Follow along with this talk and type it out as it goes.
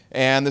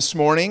And this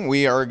morning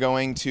we are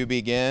going to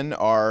begin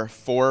our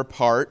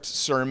 4-part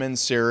sermon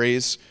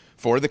series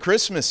for the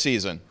Christmas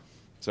season.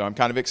 So I'm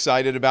kind of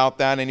excited about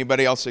that.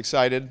 Anybody else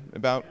excited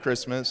about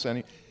Christmas?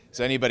 Is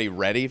anybody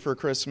ready for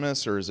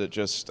Christmas, or is it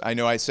just, I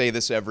know I say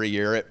this every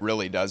year, it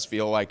really does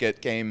feel like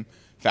it came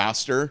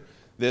faster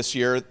this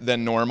year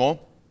than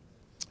normal.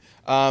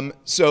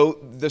 So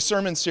the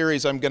sermon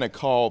series I'm going to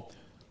call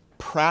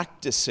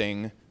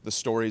Practicing the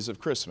Stories of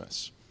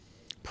Christmas.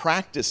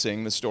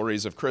 Practicing the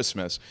stories of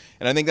Christmas.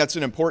 And I think that's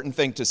an important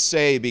thing to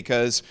say,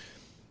 because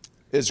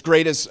as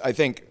great as I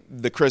think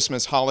the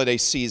Christmas holiday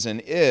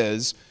season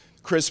is,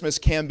 Christmas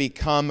can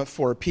become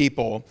for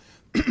people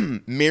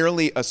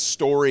merely a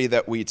story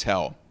that we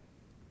tell.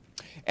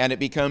 And it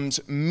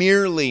becomes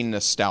merely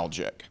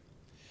nostalgic.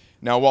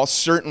 Now, while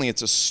certainly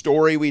it's a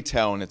story we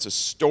tell, and it's a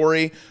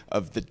story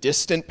of the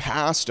distant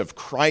past of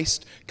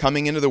Christ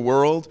coming into the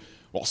world,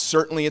 well,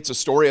 certainly it's a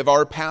story of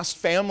our past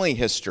family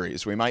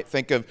histories. We might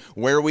think of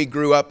where we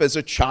grew up as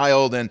a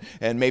child and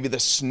maybe the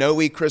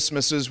snowy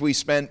Christmases we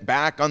spent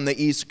back on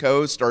the East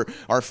Coast, or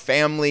our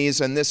families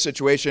and this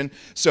situation.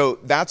 So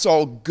that's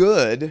all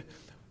good,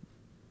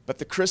 but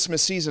the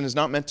Christmas season is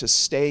not meant to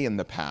stay in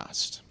the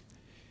past.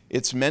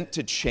 It's meant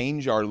to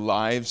change our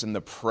lives in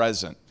the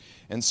present.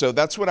 And so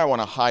that's what I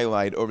want to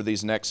highlight over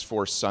these next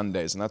 4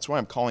 Sundays, and that's why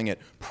I'm calling it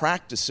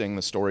Practicing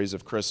the Stories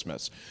of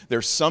Christmas.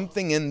 There's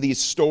something in these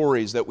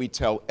stories that we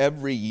tell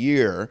every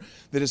year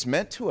that is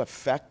meant to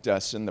affect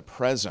us in the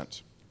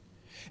present.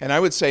 And I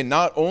would say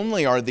not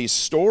only are these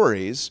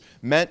stories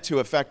meant to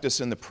affect us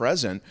in the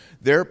present,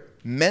 they're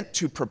meant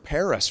to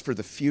prepare us for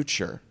the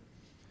future.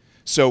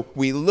 So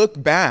we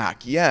look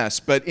back, yes,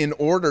 but in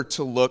order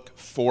to look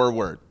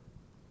forward.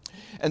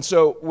 And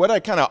so what I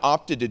kind of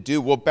opted to do,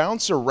 we'll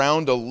bounce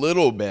around a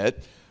little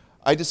bit.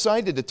 I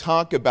decided to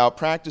talk about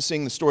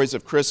practicing the stories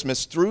of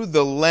Christmas through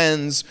the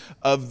lens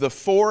of the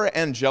 4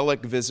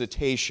 angelic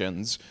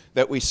visitations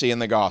that we see in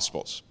the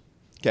Gospels.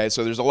 Okay,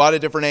 so there's a lot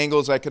of different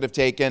angles I could have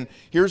taken.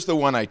 Here's the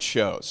one I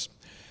chose.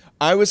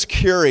 I was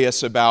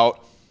curious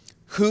about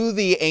who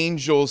the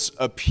angels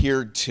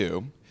appeared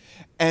to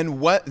and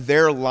what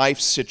their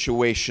life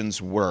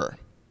situations were.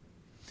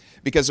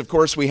 Because, of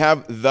course, we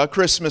have the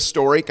Christmas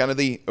story, kind of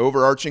the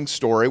overarching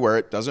story where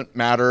it doesn't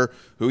matter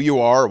who you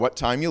are or what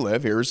time you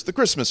live. Here's the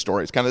Christmas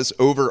story. It's kind of this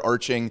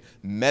overarching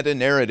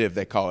meta-narrative,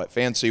 they call it,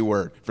 fancy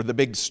word for the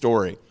big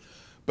story.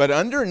 But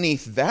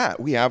underneath that,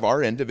 we have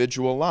our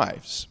individual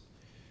lives.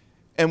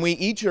 And we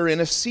each are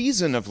in a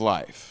season of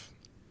life.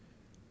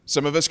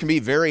 Some of us can be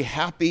very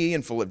happy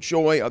and full of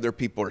joy. Other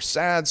people are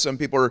sad. Some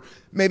people are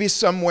maybe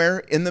somewhere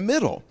in the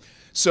middle.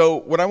 So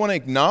what I want to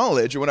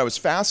acknowledge, and what I was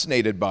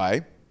fascinated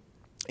by,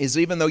 is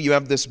even though you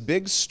have this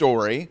big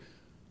story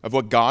of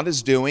what God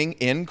is doing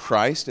in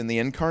Christ, in the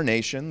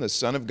incarnation, the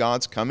Son of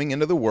God's coming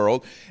into the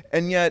world,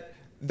 and yet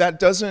that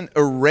doesn't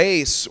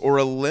erase or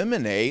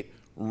eliminate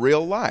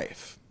real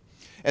life.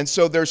 And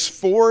so there's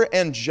 4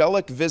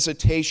 angelic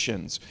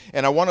visitations,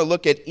 and I want to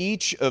look at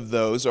each of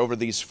those over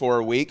these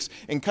 4 weeks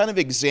and kind of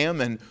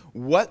examine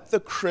what the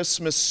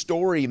Christmas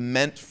story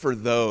meant for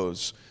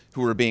those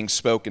who are being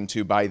spoken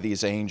to by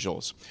these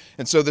angels.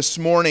 And so this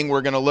morning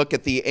we're going to look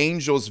at the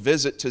angel's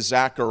visit to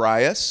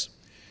Zacharias.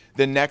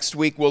 Then next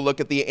week we'll look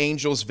at the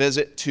angel's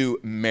visit to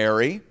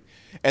Mary.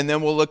 And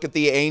then we'll look at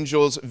the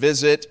angel's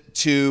visit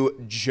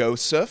to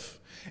Joseph.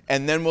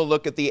 And then we'll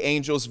look at the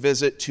angel's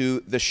visit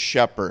to the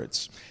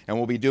shepherds. And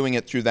we'll be doing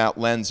it through that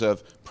lens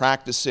of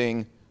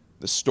practicing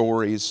the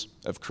stories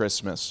of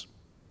Christmas.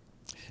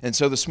 And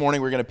so this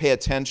morning we're going to pay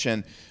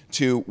attention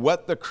to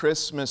what the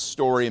Christmas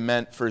story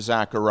meant for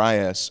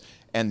Zacharias,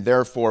 and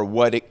therefore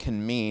what it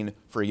can mean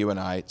for you and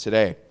I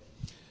today.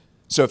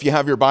 So if you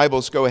have your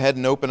Bibles, go ahead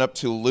and open up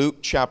to Luke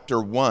chapter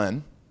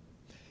 1,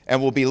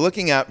 and we'll be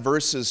looking at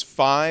verses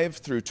 5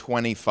 through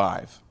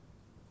 25.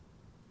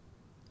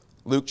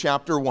 Luke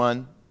chapter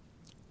 1,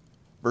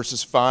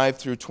 verses 5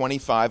 through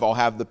 25. I'll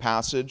have the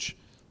passage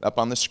up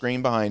on the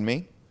screen behind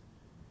me.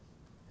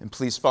 And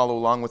please follow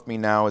along with me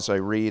now as I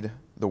read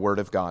the Word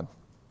of God.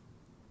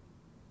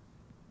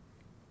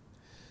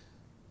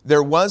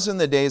 There was in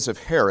the days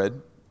of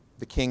Herod,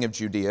 the king of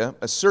Judea,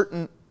 a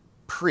certain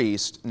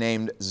priest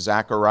named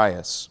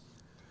Zacharias,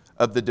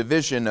 of the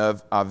division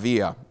of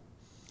Abiah.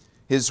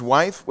 His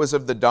wife was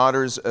of the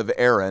daughters of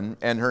Aaron,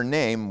 and her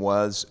name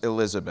was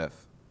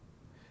Elizabeth.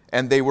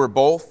 And they were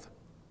both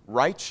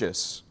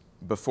righteous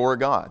before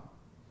God,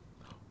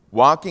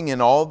 walking in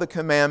all the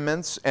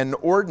commandments and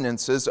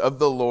ordinances of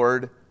the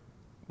Lord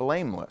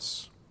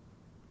blameless.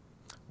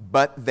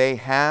 But they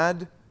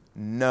had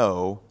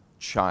no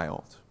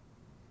child,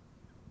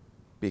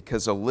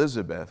 because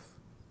Elizabeth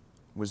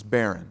was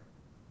barren,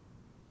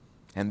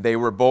 and they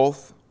were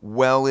both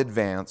well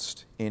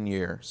advanced in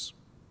years.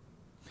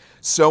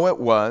 So it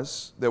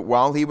was that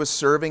while he was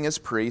serving as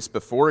priest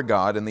before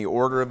God in the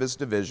order of his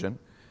division,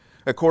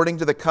 according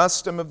to the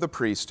custom of the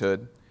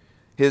priesthood,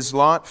 his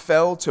lot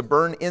fell to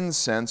burn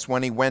incense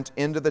when he went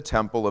into the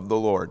temple of the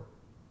Lord.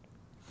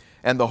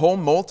 And the whole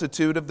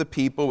multitude of the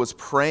people was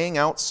praying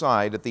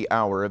outside at the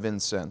hour of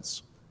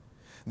incense.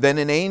 Then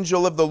an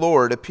angel of the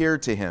Lord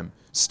appeared to him,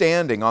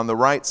 standing on the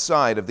right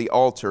side of the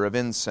altar of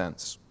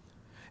incense.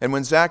 And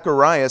when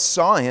Zacharias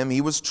saw him,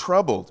 he was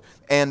troubled,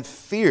 and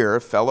fear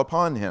fell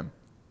upon him.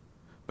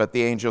 But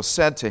the angel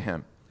said to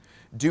him,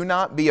 "Do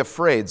not be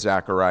afraid,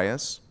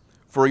 Zacharias,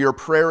 for your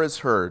prayer is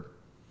heard,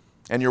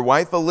 and your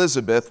wife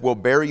Elizabeth will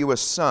bear you a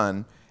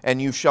son,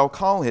 and you shall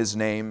call his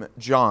name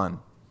John.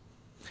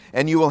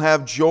 And you will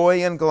have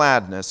joy and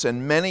gladness,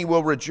 and many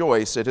will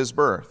rejoice at his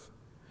birth.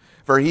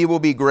 For he will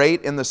be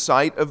great in the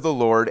sight of the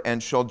Lord,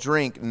 and shall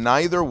drink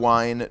neither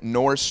wine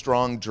nor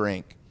strong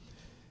drink.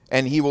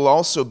 And he will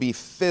also be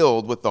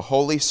filled with the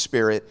Holy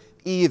Spirit,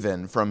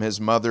 even from his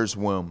mother's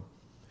womb.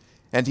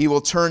 And he will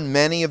turn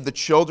many of the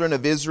children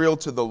of Israel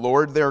to the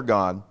Lord their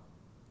God.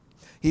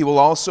 He will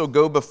also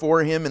go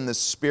before him in the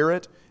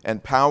spirit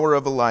and power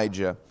of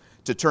Elijah,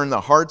 to turn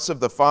the hearts of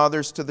the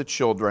fathers to the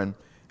children,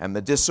 and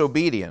the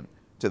disobedient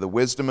to the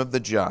wisdom of the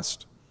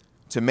just,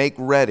 to make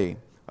ready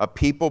a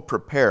people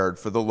prepared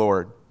for the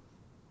Lord."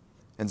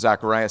 And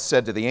Zacharias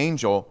said to the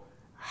angel,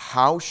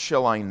 "How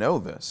shall I know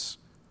this?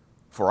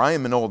 For I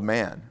am an old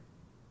man,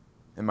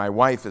 and my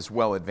wife is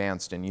well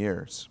advanced in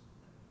years."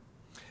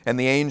 And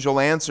the angel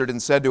answered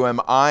and said to him,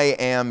 "I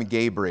am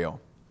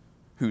Gabriel,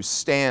 who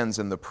stands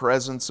in the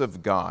presence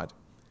of God,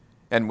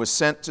 and was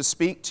sent to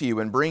speak to you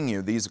and bring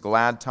you these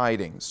glad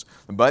tidings.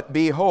 But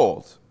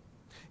behold,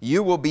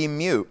 you will be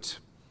mute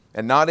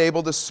and not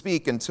able to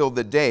speak until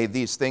the day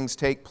these things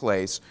take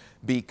place,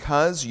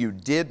 because you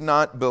did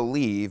not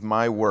believe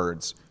my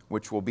words,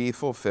 which will be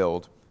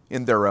fulfilled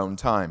in their own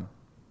time."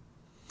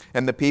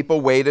 And the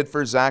people waited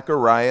for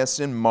Zacharias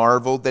and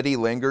marveled that he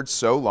lingered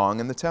so long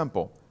in the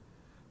temple.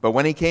 But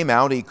when he came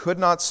out, he could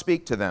not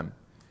speak to them.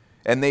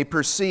 And they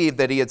perceived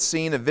that he had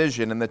seen a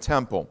vision in the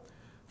temple,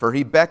 for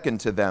he beckoned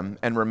to them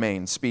and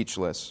remained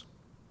speechless.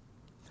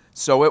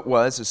 So it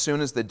was, as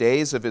soon as the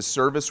days of his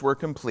service were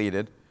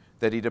completed,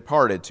 that he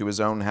departed to his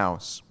own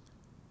house.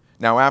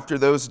 Now after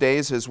those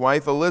days his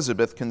wife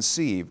Elizabeth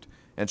conceived,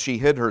 and she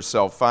hid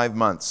herself 5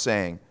 months,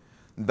 saying,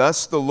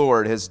 "Thus the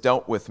Lord has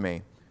dealt with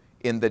me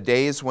in the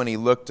days when he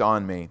looked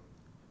on me,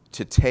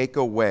 to take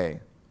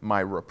away my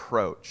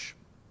reproach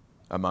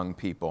among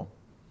people."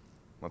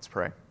 Let's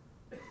pray.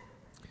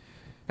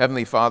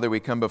 Heavenly Father, we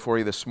come before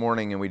you this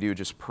morning, and we do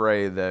just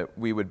pray that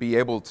we would be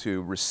able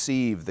to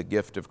receive the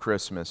gift of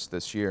Christmas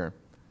this year.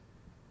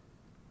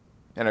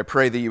 And I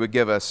pray that you would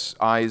give us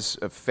eyes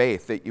of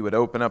faith, that you would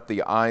open up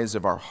the eyes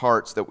of our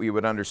hearts, that we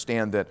would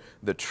understand that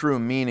the true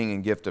meaning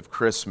and gift of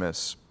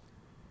Christmas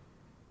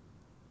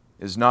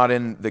is not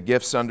in the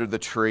gifts under the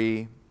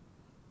tree,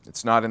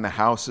 it's not in the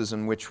houses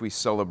in which we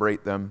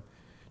celebrate them,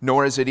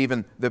 nor is it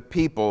even the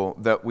people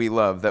that we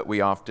love that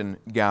we often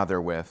gather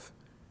with.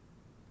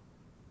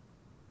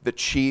 The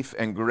chief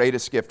and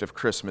greatest gift of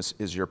Christmas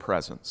is your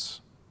presence.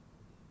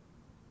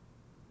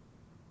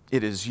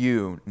 It is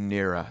you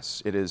near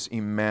us. It is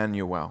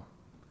Emmanuel.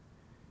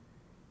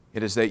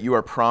 It is that you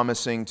are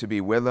promising to be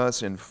with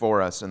us and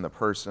for us in the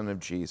person of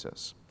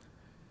Jesus.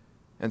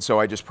 And so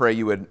I just pray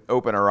you would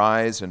open our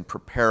eyes and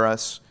prepare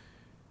us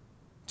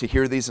to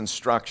hear these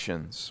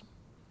instructions,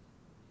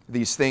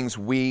 these things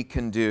we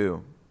can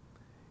do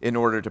in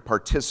order to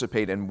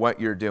participate in what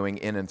you're doing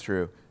in and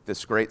through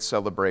this great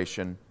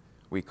celebration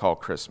we call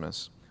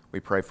Christmas.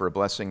 We pray for a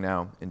blessing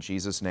now in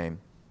Jesus' name.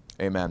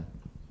 Amen.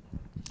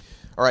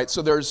 All right,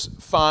 so there's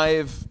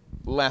 5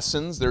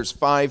 lessons. There's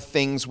 5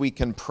 things we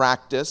can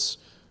practice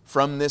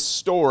from this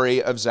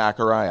story of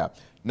Zechariah.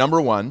 Number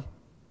 1,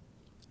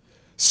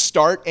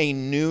 start a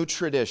new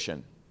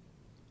tradition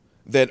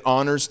that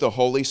honors the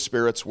Holy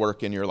Spirit's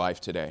work in your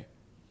life today.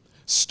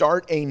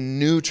 Start a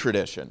new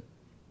tradition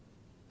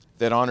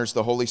that honors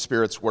the Holy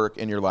Spirit's work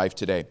in your life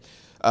today.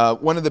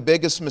 One of the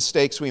biggest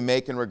mistakes we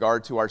make in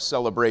regard to our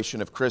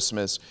celebration of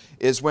Christmas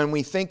is when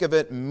we think of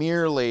it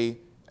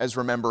merely as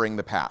remembering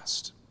the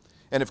past.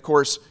 And of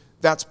course,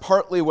 that's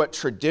partly what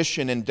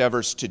tradition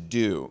endeavors to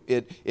do.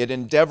 It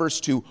endeavors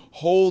to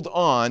hold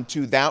on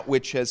to that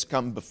which has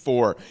come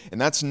before.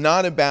 And that's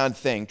not a bad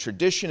thing.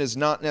 Tradition is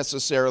not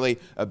necessarily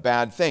a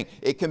bad thing.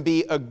 It can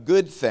be a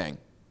good thing.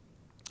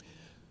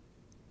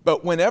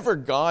 But whenever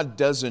God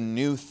does a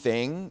new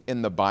thing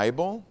in the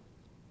Bible,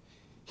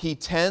 he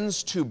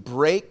tends to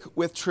break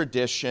with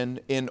tradition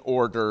in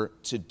order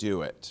to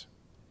do it.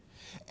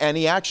 And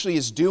he actually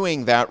is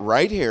doing that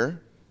right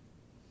here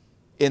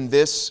in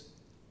this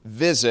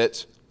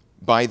visit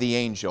by the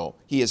angel.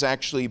 He is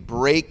actually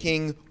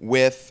breaking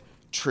with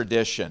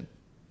tradition.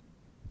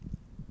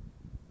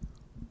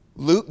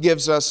 Luke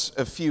gives us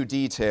a few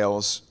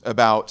details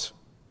about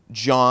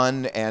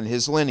John and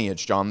his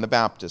lineage, John the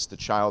Baptist, the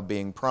child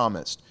being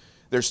promised.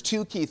 There's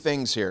 2 key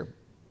things here.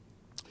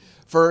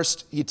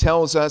 First, he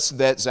tells us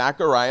that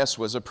Zacharias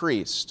was a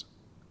priest,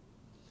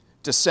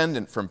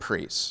 descendant from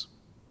priests.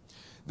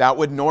 That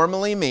would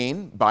normally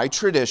mean, by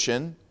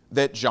tradition,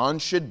 that John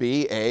should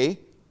be a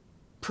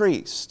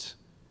priest.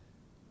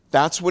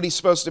 That's what he's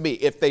supposed to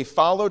be. If they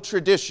follow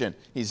tradition,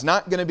 he's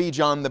not going to be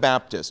John the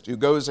Baptist, who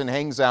goes and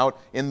hangs out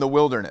in the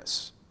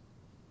wilderness.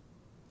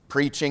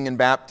 preaching and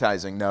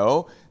baptizing.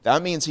 No,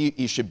 that means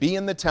he should be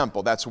in the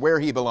temple. That's where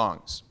he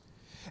belongs.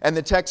 And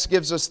the text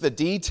gives us the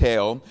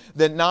detail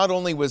that not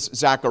only was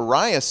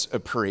Zacharias a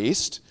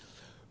priest,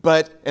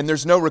 and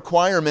there's no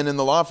requirement in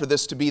the law for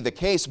this to be the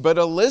case, but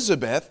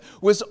Elizabeth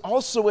was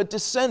also a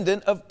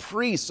descendant of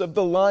priests of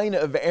the line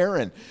of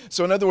Aaron.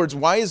 So in other words,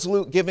 why is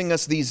Luke giving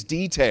us these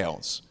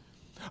details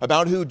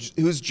about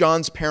whose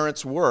John's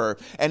parents were?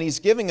 And he's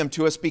giving them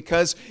to us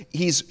because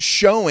he's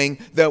showing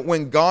that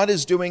when God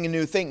is doing a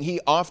new thing, he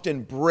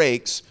often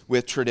breaks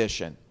with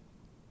tradition.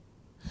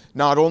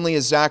 Not only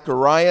is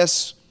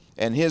Zacharias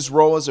and his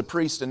role as a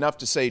priest enough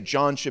to say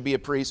John should be a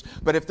priest,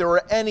 but if there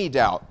were any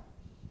doubt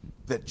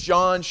that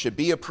John should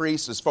be a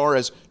priest, as far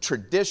as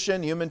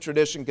tradition, human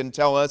tradition can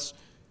tell us,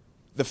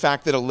 the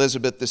fact that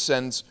Elizabeth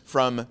descends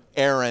from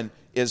Aaron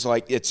is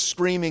like it's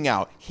screaming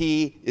out,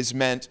 he is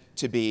meant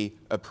to be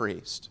a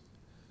priest.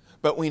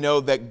 But we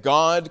know that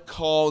God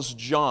calls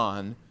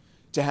John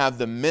to have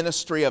the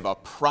ministry of a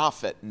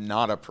prophet,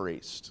 not a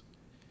priest.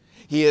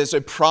 He is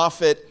a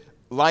prophet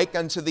like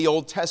unto the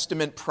Old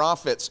Testament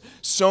prophets,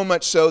 so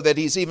much so that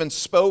he's even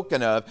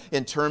spoken of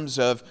in terms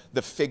of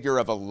the figure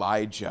of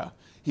Elijah.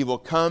 He will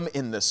come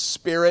in the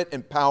spirit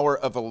and power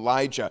of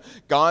Elijah.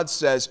 God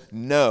says,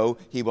 no,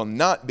 he will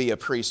not be a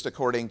priest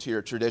according to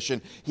your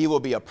tradition. He will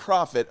be a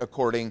prophet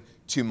according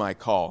to my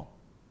call.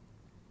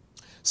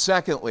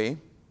 Secondly,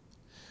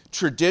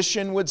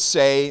 tradition would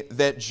say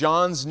that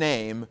John's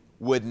name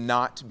would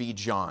not be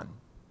John.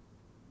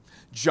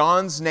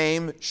 John's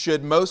name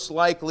should most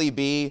likely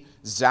be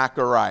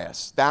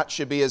Zacharias. That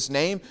should be his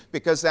name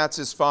because that's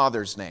his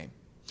father's name.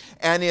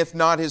 And if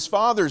not his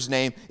father's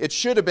name, it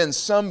should have been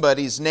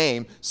somebody's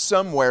name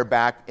somewhere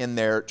back in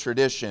their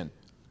tradition.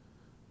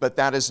 But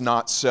that is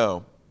not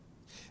so.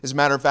 As a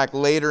matter of fact,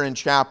 later in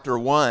chapter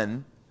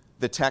 1,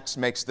 the text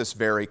makes this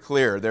very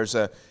clear. There's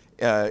an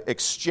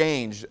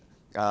exchange.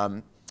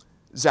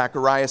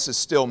 Zacharias is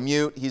still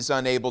mute. He's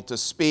unable to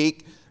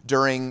speak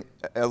during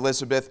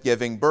Elizabeth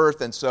giving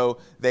birth, and so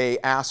they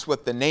ask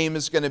what the name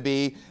is going to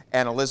be,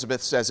 and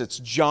Elizabeth says it's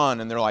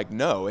John, and they're like,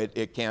 no,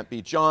 it can't be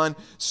John.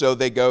 So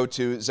they go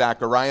to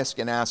Zacharias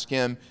and ask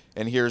him,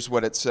 and here's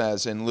what it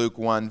says in Luke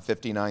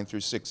 1:59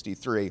 through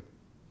 63.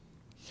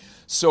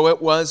 So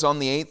it was on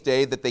the 8th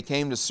day that they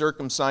came to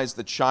circumcise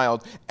the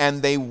child,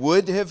 and they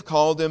would have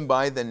called him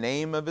by the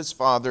name of his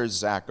father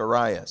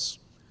Zacharias.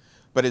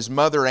 But his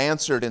mother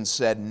answered and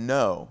said,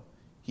 no,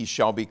 he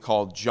shall be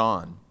called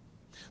John.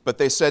 But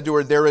they said to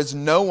her, there is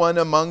no one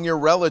among your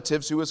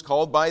relatives who is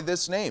called by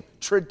this name.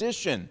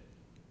 Tradition.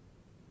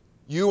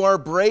 You are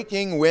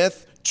breaking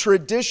with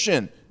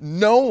tradition.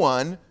 No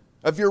one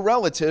of your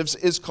relatives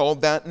is called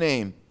that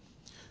name.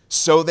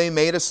 So they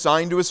made a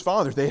sign to his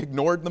father. They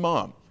ignored the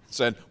mom.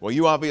 Said, well,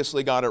 you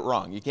obviously got it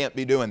wrong. You can't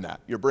be doing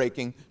that. You're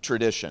breaking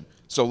tradition.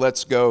 So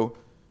let's go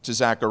to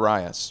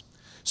Zacharias.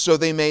 So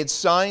they made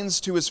signs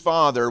to his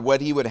father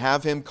what he would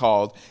have him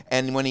called.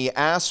 And when he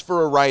asked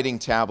for a writing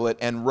tablet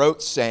and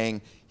wrote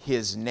saying,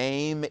 his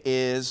name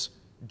is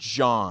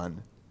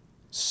John.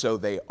 So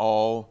they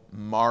all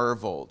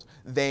marveled.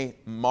 They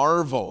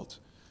marveled.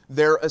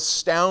 They're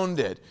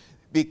astounded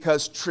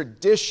because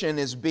tradition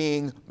is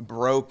being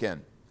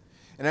broken.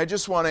 And I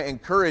just want to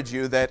encourage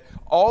you that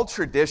all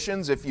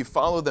traditions, if you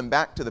follow them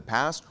back to the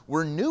past,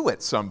 were new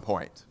at some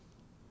point.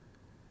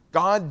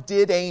 God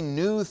did a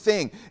new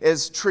thing.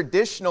 As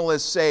traditional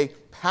as, say,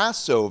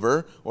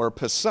 Passover or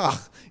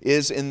Pesach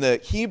is in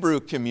the Hebrew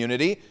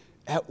community,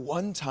 at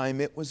one time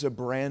it was a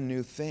brand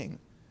new thing,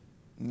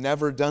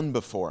 never done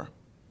before.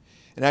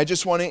 And I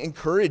just want to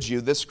encourage you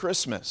this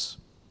Christmas.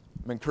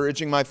 I'm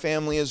encouraging my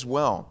family as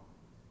well.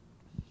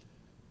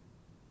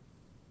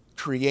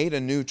 Create a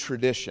new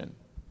tradition.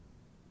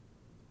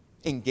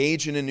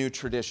 Engage in a new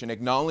tradition.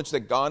 Acknowledge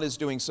that God is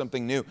doing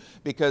something new.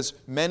 Because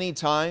many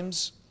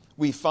times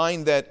we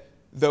find that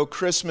though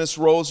Christmas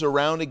rolls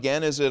around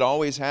again as it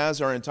always has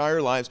our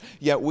entire lives,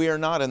 yet we are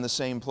not in the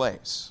same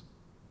place.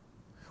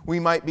 We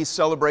might be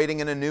celebrating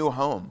in a new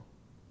home.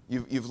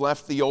 You've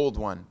left the old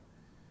one.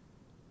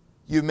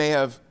 You may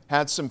have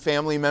had some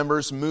family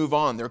members move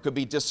on. There could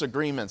be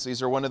disagreements.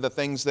 These are one of the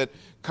things that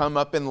come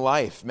up in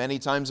life. Many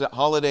times at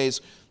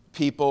holidays,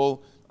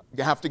 people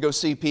have to go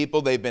see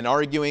people they've been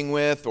arguing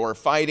with or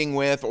fighting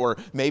with, or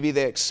maybe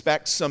they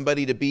expect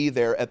somebody to be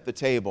there at the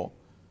table.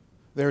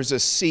 There's a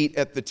seat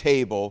at the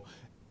table,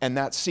 and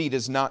that seat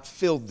is not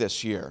filled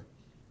this year.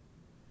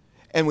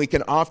 And we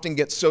can often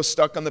get so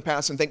stuck on the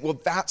past and think, well,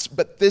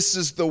 but this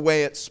is the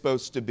way it's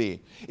supposed to be.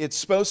 It's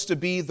supposed to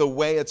be the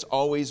way it's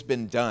always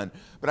been done.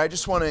 But I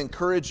just want to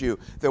encourage you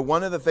that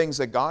one of the things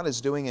that God is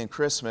doing in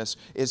Christmas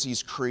is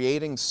He's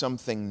creating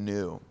something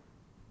new.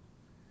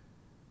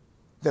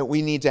 That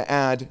we need to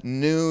add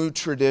new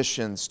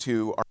traditions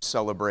to our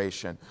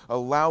celebration.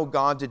 Allow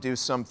God to do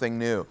something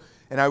new.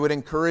 And I would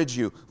encourage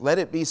you, let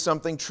it be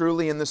something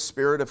truly in the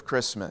spirit of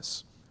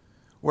Christmas,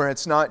 where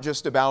it's not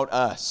just about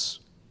us.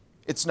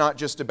 It's not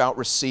just about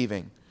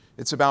receiving.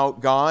 It's about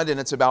God and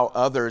it's about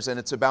others and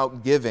it's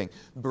about giving,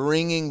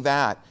 bringing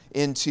that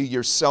into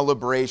your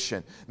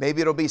celebration. Maybe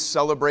it'll be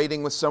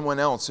celebrating with someone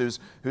else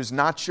who's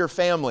not your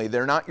family.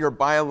 They're not your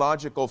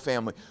biological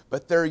family,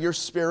 but they're your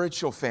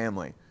spiritual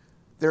family.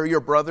 They're your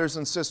brothers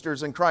and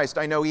sisters in Christ.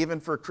 I know even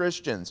for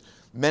Christians,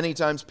 many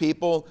times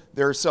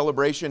their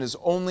celebration is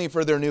only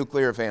for their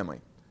nuclear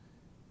family.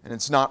 And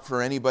it's not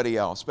for anybody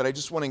else. But I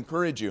just want to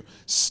encourage you,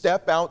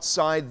 step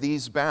outside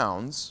these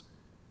bounds.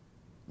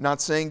 Not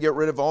saying get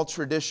rid of all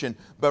tradition,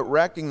 but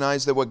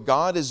recognize that what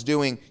God is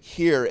doing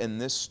here in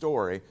this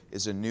story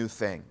is a new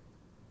thing.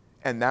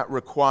 And that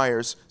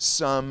requires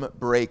some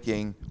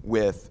breaking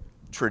with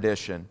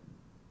tradition.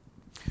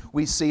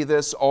 We see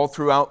this all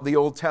throughout the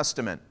Old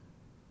Testament.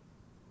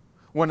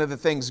 One of the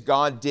things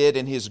God did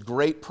in His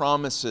great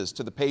promises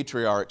to the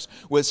patriarchs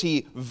was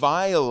He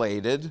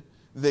violated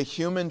the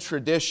human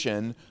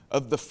tradition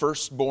of the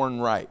firstborn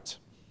right.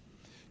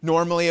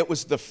 Normally, it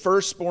was the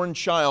firstborn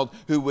child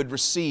who would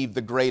receive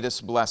the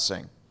greatest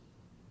blessing.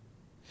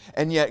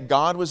 And yet,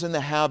 God was in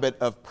the habit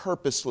of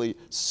purposely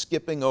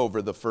skipping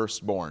over the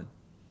firstborn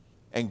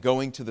and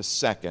going to the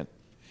second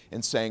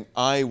and saying,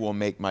 I will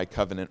make my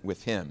covenant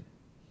with him.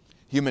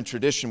 Human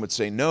tradition would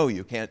say, no,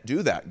 you can't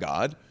do that,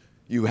 God.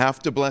 You have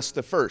to bless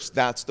the first.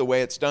 That's the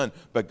way it's done.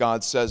 But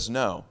God says,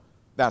 no,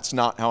 that's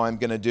not how I'm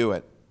going to do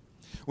it.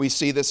 We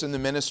see this in the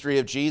ministry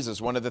of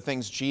Jesus. One of the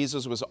things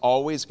Jesus was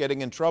always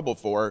getting in trouble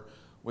for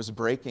was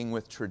breaking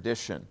with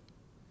tradition.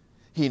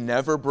 He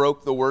never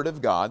broke the word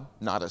of God,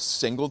 not a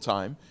single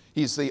time.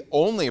 He's the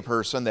only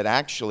person that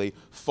actually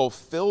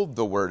fulfilled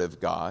the word of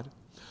God.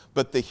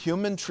 But the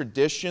human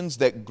traditions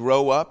that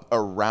grow up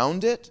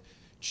around it,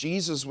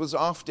 Jesus was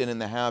often in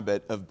the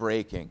habit of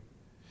breaking.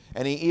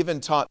 And He even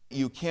taught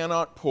you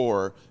cannot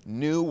pour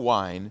new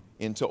wine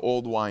into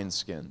old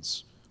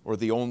wineskins, or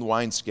the old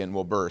wineskin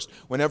will burst.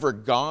 Whenever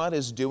God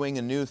is doing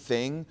a new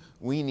thing,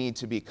 we need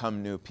to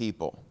become new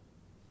people.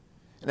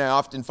 And I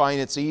often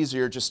find it's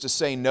easier just to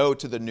say no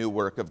to the new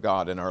work of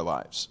God in our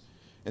lives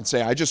and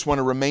say, I just want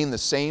to remain the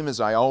same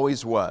as I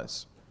always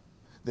was.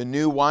 The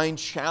new wine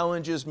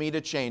challenges me to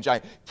change.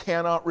 I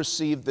cannot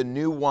receive the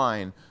new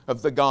wine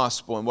of the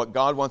gospel and what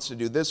God wants to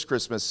do this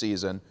Christmas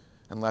season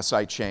unless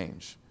I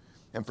change.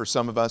 And for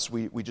some of us,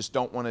 we just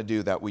don't want to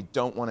do that. We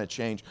don't want to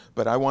change.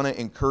 But I want to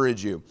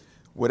encourage you,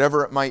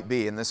 whatever it might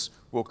be, and this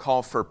will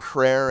call for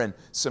prayer and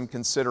some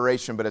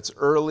consideration, but it's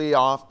early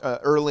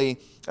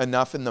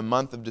enough in the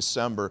month of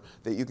December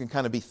that you can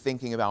kind of be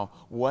thinking about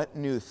what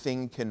new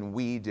thing can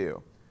we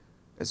do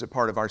as a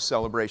part of our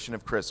celebration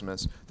of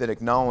Christmas that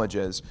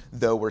acknowledges,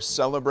 though we're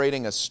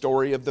celebrating a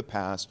story of the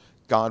past,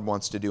 God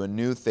wants to do a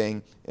new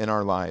thing in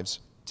our lives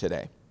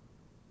today.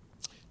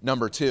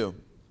 Number 2,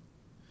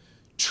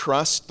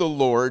 trust the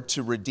Lord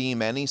to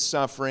redeem any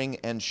suffering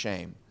and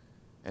shame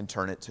and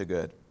turn it to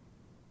good.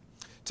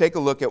 Take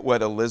a look at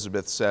what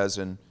Elizabeth says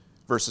in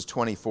verses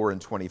 24 and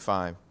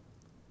 25. It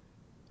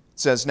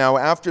says, Now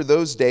after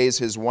those days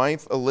his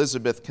wife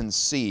Elizabeth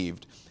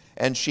conceived,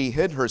 and she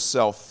hid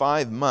herself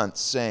 5 months,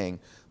 saying,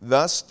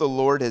 Thus the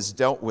Lord has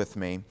dealt with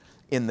me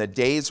in the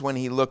days when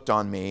He looked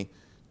on me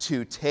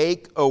to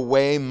take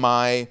away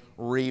my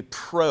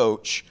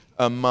reproach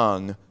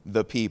among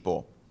the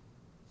people.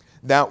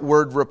 That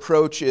word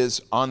reproach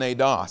is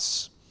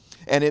anedos,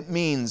 and it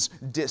means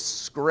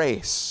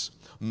disgrace,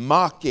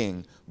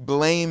 mocking,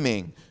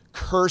 blaming,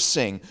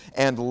 cursing,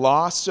 and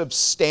loss of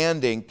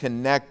standing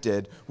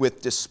connected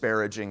with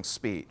disparaging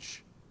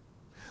speech.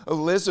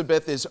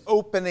 Elizabeth is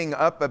opening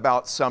up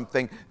about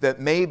something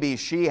that maybe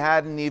she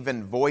hadn't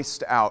even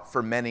voiced out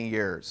for many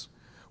years.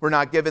 We're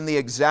not given the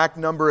exact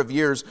number of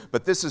years,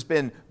 but this has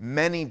been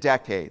many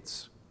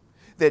decades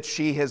that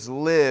she has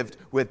lived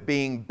with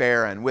being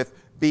barren, with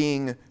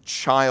being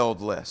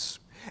childless.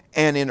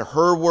 And in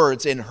her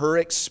words, in her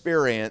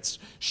experience,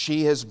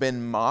 she has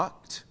been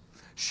mocked.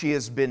 She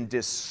has been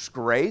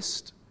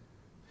disgraced.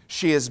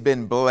 She has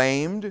been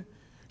blamed.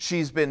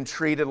 She's been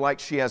treated like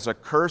she has a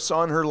curse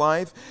on her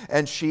life.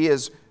 And she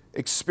has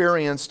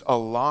experienced a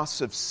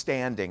loss of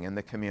standing in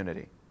the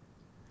community.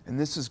 And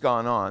this has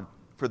gone on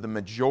for the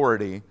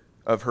majority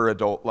of her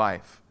adult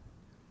life.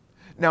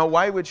 Now,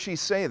 why would she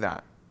say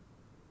that?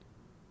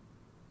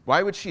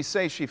 Why would she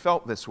say she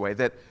felt this way?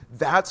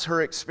 That's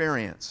her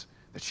experience.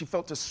 That she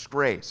felt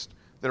disgraced.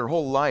 That her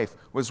whole life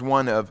was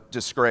one of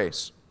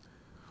disgrace.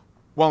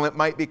 While it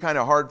might be kind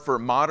of hard for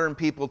modern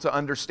people to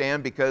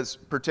understand because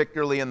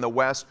particularly in the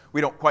West, we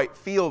don't quite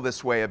feel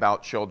this way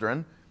about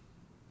children.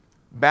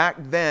 Back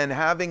then,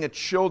 having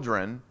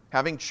children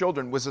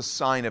was a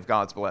sign of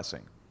God's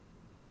blessing.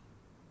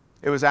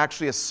 It was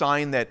actually a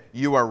sign that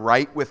you are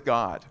right with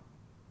God.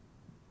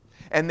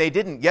 And they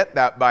didn't get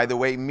that, by the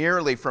way,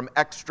 merely from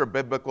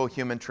extra-biblical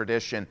human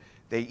tradition.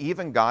 They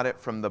even got it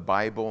from the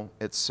Bible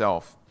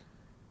itself.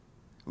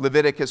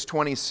 Leviticus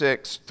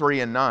 26,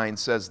 3 and 9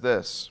 says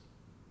this,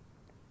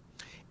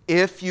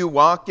 If you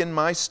walk in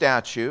my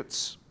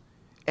statutes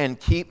and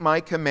keep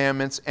my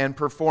commandments and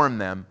perform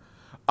them,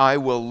 I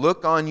will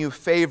look on you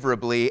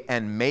favorably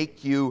and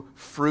make you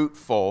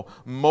fruitful,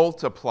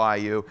 multiply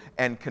you,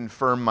 and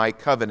confirm my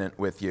covenant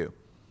with you.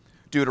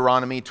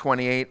 Deuteronomy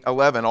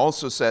 28:11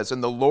 also says,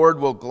 "And the Lord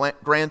will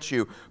grant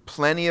you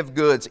plenty of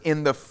goods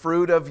in the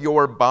fruit of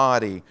your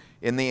body,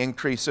 in the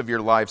increase of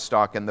your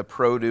livestock, and the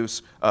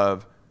produce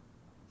of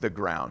the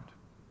ground."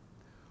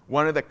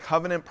 One of the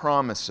covenant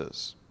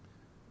promises.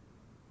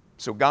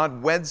 So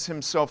God weds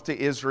himself to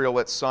Israel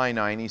at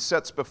Sinai, and he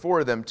sets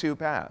before them two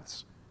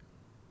paths.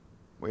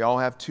 We all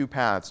have two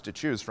paths to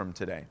choose from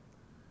today.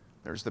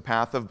 There's the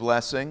path of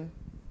blessing,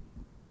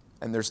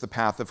 and there's the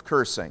path of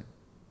cursing.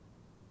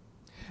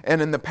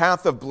 And in the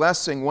path of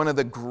blessing, one of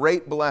the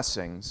great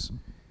blessings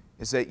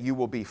is that you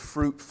will be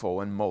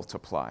fruitful and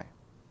multiply.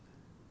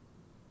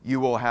 You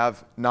will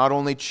have not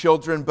only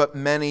children, but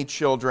many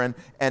children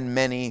and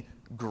many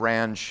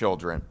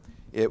grandchildren.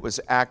 It was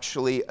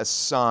actually a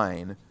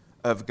sign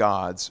of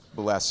God's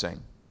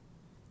blessing.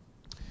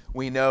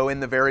 We know in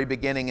the very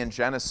beginning in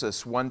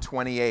Genesis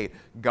 1:28,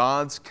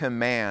 God's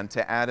command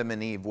to Adam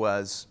and Eve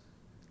was,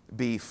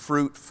 "Be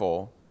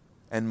fruitful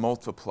and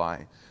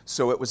multiply."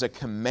 So it was a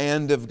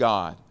command of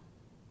God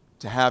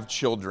to have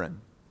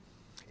children.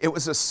 It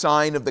was a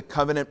sign of the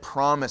covenant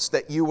promise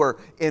that you were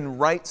in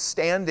right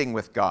standing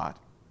with God.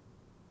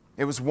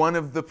 It was one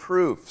of the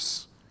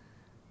proofs.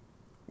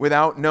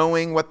 Without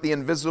knowing what the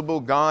invisible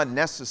God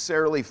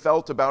necessarily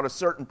felt about a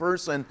certain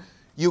person,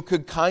 you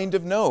could kind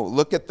of know.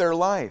 Look at their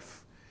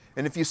life.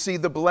 And if you see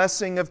the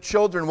blessing of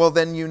children, well,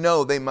 then you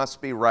know they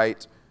must be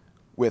right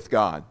with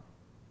God.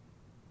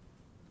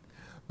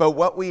 But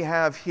what we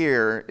have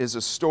here is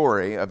a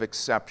story of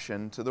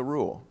exception to the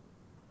rule.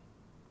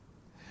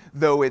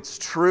 Though it's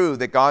true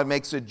that God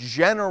makes a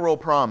general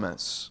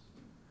promise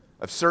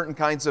of certain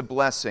kinds of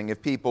blessing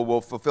if people will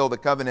fulfill the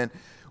covenant,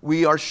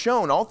 we are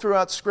shown all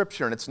throughout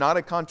Scripture, and it's not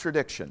a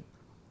contradiction.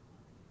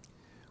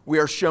 We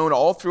are shown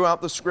all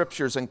throughout the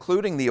Scriptures,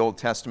 including the Old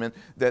Testament,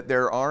 that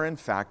there are in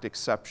fact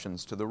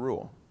exceptions to the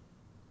rule.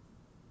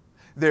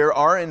 There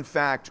are in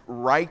fact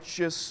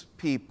righteous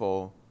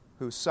people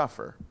who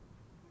suffer.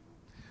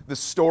 The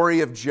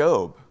story of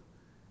Job.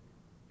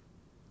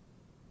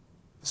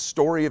 The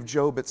story of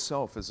Job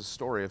itself is a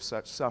story of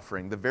such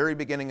suffering. The very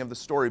beginning of the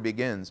story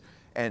begins,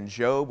 "And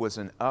Job was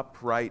an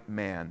upright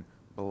man,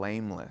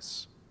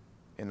 blameless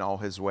in all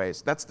his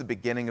ways." That's the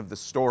beginning of the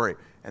story.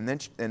 And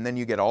then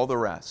you get all the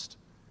rest.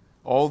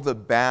 All the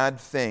bad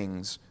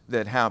things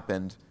that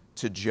happened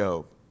to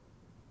Job.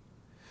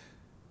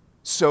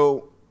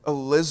 So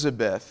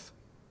Elizabeth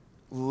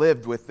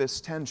lived with this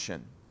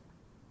tension.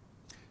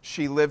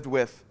 She lived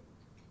with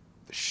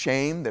the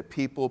shame that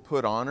people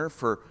put on her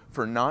for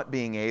not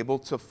being able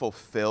to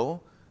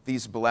fulfill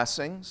these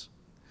blessings.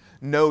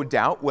 No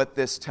doubt what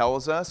this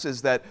tells us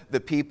is that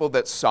the people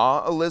that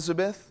saw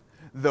Elizabeth,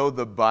 though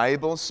the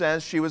Bible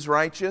says she was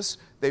righteous,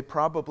 they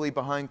probably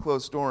behind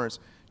closed doors,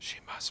 "She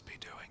must be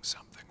doing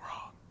something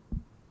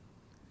wrong.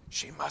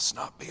 She must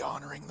not be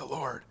honoring the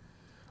Lord.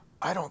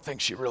 I don't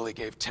think she really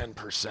gave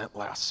 10%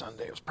 last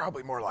Sunday. It was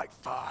probably more like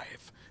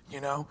 5,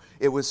 you know?"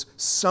 It was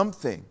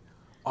something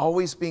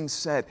always being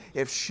said.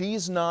 If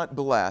she's not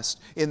blessed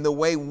in the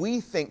way we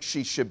think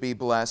she should be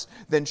blessed,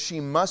 then she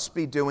must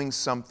be doing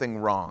something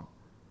wrong.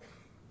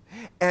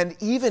 And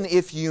even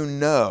if you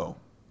know,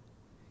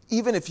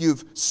 even if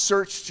you've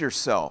searched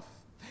yourself,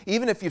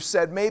 even if you've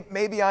said,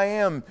 maybe I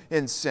am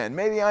in sin,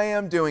 maybe I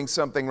am doing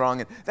something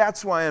wrong, and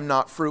that's why I'm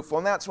not fruitful,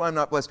 and that's why I'm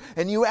not blessed,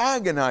 and you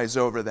agonize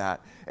over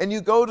that, and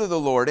you go to the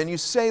Lord, and you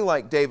say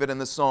like David in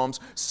the Psalms,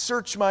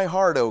 "Search my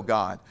heart, O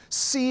God,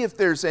 see if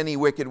there's any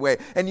wicked way,"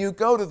 and you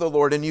go to the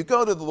Lord, and you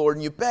go to the Lord,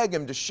 and you beg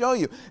Him to show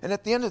you, and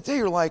at the end of the day,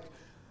 you're like,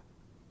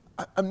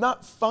 "I'm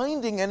not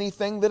finding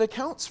anything that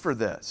accounts for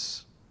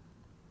this.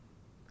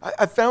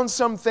 I've found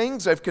some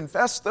things, I've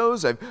confessed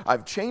those,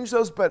 I've changed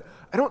those, but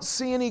I don't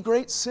see any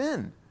great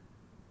sin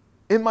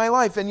in my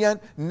life, and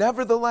yet,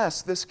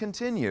 nevertheless, this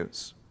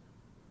continues."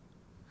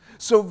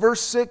 So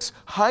verse 6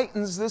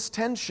 heightens this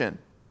tension.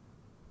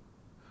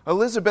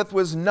 Elizabeth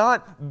was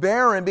not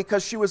barren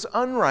because she was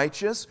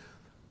unrighteous,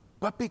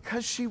 but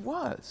because she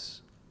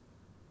was.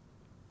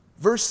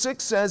 Verse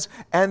 6 says,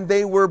 "And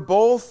they were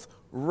both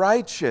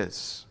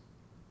righteous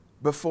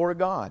before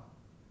God,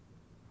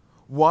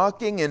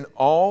 walking in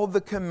all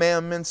the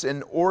commandments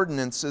and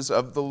ordinances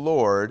of the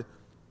Lord,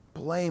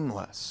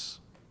 blameless."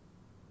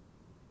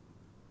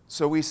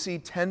 So we see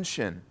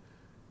tension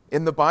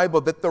in the Bible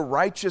that the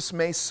righteous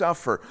may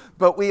suffer.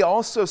 But we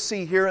also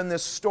see here in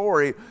this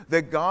story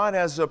that God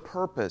has a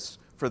purpose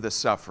for the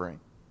suffering.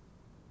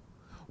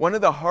 One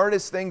of the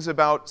hardest things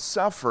about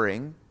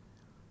suffering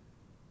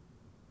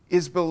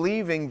is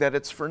believing that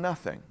it's for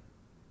nothing.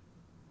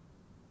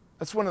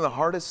 That's one of the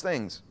hardest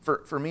things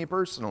for me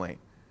personally.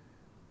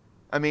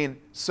 I mean,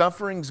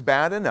 suffering's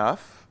bad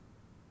enough,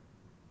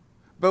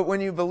 but when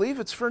you believe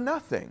it's for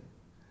nothing,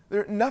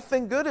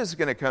 nothing good is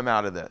going to come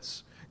out of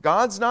this.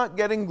 God's not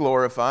getting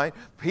glorified.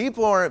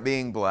 People aren't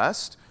being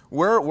blessed.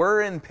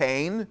 We're in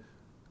pain,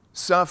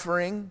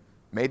 suffering,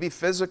 maybe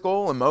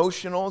physical,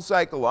 emotional,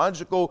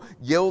 psychological,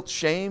 guilt,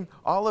 shame,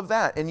 all of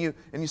that. And you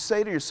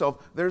say to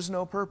yourself, there's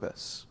no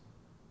purpose.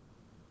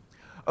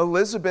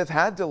 Elizabeth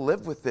had to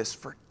live with this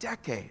for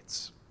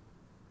decades.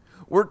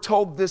 We're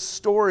told this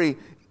story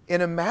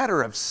in a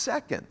matter of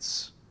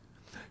seconds.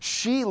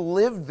 She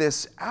lived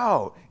this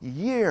out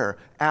year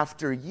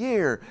after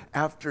year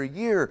after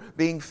year,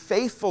 being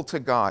faithful to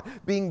God,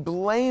 being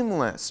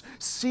blameless,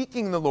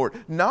 seeking the Lord,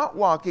 not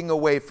walking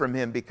away from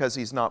Him because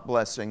He's not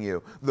blessing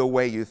you the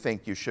way you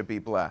think you should be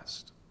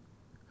blessed.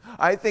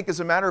 I think, as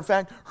a matter of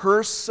fact,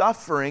 her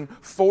suffering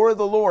for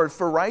the Lord,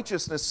 for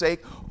righteousness' sake,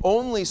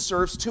 only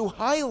serves to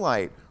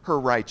highlight her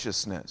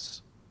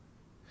righteousness.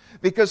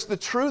 Because the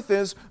truth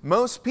is,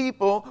 most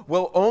people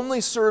will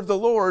only serve the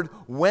Lord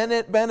when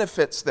it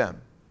benefits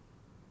them,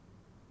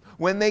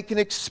 when they can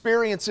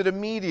experience it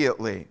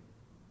immediately.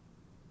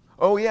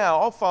 Oh yeah,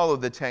 I'll follow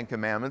the Ten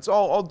Commandments.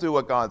 I'll do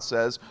what God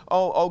says.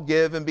 I'll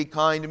give and be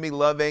kind and be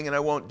loving, and I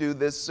won't do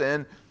this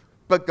sin.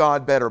 But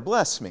God better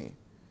bless me.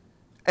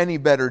 And He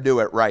better do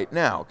it right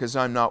now, because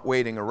I'm not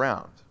waiting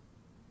around.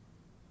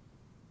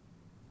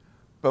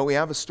 But we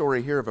have a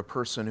story here of a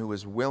person who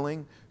was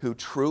willing, who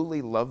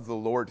truly loved the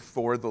Lord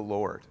for the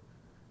Lord,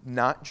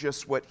 not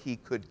just what He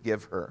could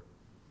give her.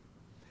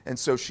 And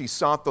so she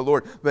sought the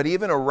Lord. But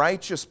even a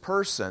righteous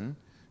person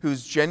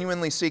who's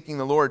genuinely seeking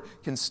the Lord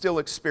can still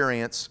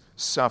experience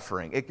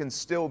suffering. It can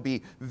still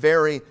be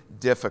very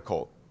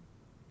difficult.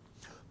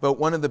 But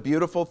one of the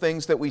beautiful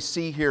things that we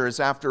see here is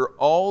after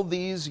all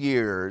these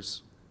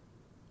years,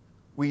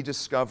 we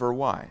discover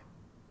why.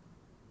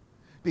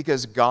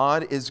 Because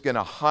God is going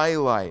to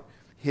highlight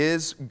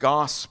His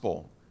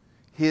gospel,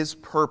 His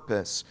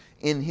purpose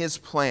in His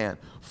plan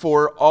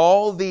for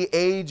all the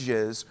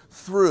ages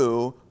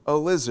through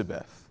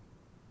Elizabeth.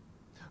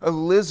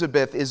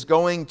 Elizabeth is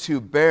going to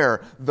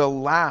bear the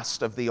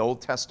last of the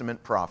Old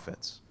Testament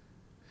prophets.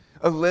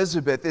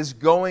 Elizabeth is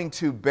going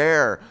to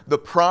bear the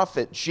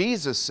prophet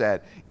Jesus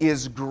said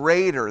is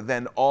greater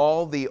than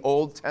all the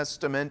Old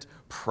Testament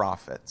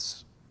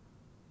prophets.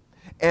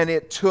 And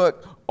it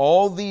took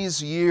all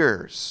these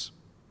years.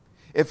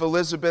 If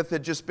Elizabeth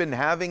had just been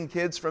having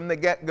kids from the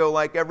get-go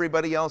like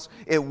everybody else,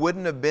 it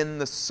wouldn't have been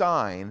the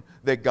sign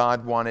that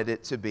God wanted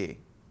it to be.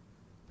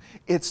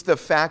 It's the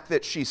fact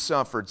that she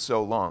suffered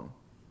so long.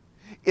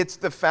 It's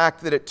the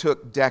fact that it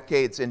took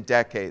decades and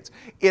decades.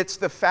 It's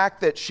the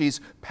fact that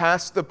she's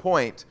past the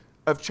point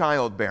of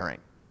childbearing.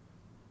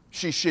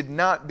 She should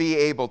not be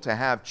able to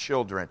have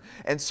children.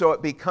 And so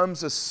it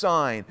becomes a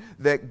sign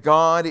that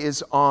God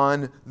is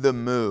on the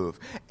move.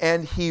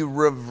 And He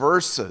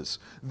reverses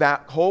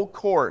that whole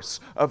course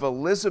of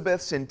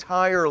Elizabeth's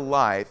entire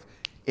life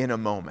in a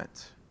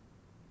moment.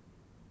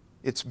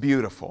 It's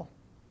beautiful.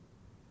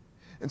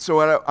 And so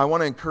I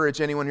want to encourage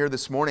anyone here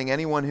this morning,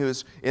 anyone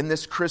who's in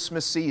this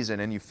Christmas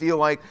season and you feel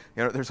like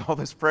there's all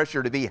this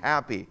pressure to be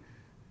happy,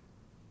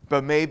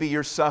 but maybe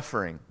you're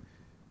suffering.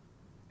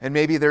 And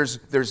maybe there's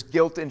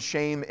guilt and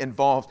shame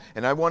involved.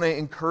 And I want to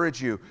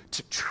encourage you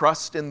to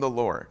trust in the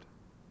Lord.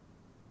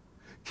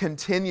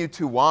 Continue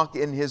to walk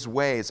in His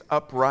ways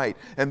upright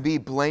and be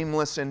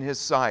blameless in His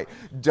sight.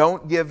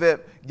 Don't give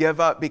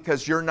up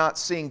because you're not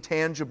seeing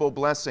tangible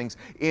blessings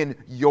in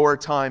your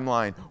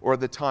timeline or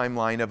the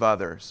timeline of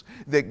others.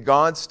 That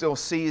God still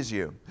sees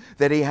you,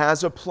 that He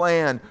has a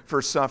plan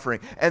for suffering,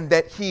 and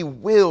that He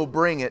will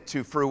bring it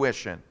to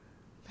fruition.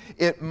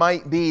 It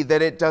might be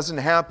that it doesn't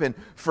happen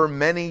for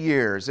many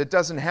years. It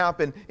doesn't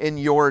happen in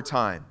your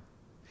time.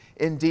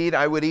 Indeed,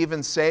 I would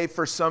even say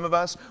for some of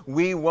us,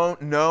 we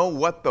won't know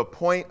what the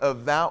point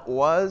of that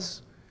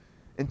was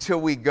until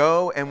we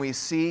go and we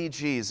see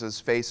Jesus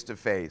face to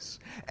face.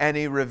 And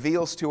He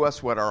reveals to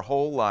us what our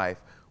whole life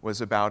was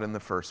about in the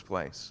first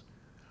place.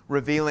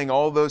 Revealing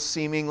all those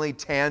seemingly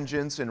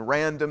tangents and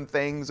random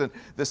things and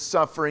the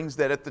sufferings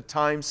that at the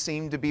time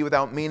seemed to be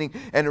without meaning.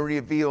 And it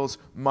reveals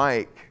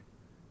Mike,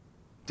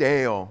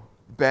 Dale,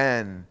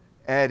 Ben,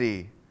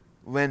 Eddie,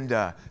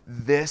 Linda.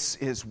 This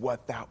is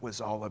what that was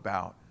all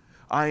about.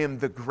 I am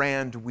the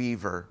grand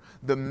weaver,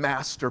 the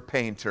master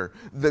painter,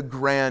 the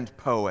grand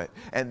poet.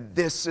 And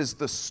this is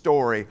the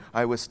story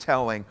I was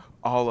telling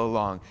all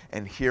along.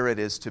 And here it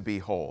is to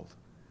behold.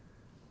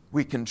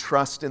 We can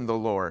trust in the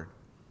Lord,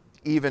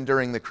 even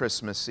during the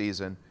Christmas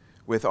season,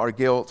 with our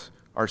guilt,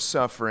 our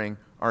suffering,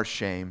 our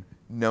shame,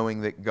 knowing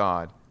that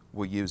God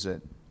will use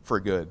it for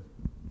good.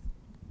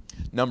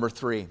 Number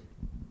 3,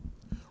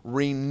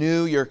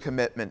 renew your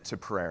commitment to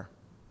prayer.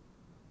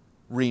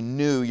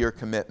 Renew your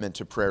commitment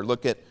to prayer.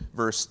 Look at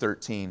verse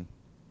 13.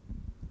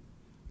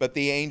 But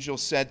the angel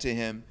said to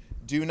him,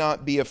 "Do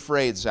not be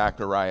afraid,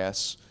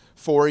 Zacharias,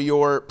 for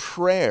your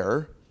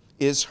prayer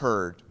is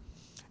heard,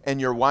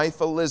 and your wife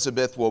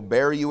Elizabeth will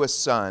bear you a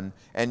son,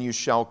 and you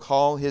shall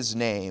call his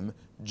name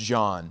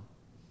John."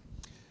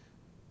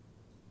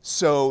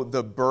 So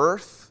the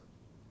birth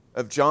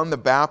of John the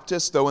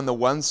Baptist, though in the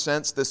one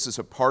sense this is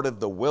a part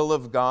of the will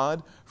of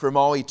God from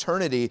all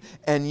eternity,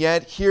 and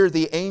yet here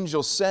the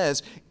angel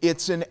says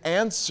it's an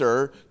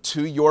answer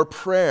to your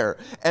prayer.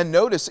 And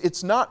notice,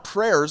 it's not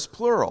prayers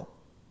plural.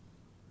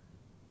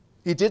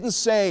 He didn't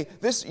say,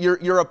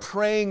 you're a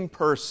praying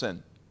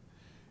person.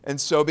 And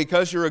so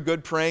because you're a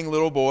good praying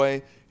little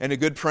boy and a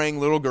good praying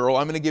little girl,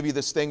 I'm going to give you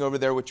this thing over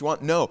there, what you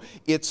want. No,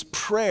 it's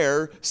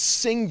prayer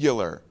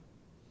singular.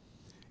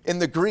 In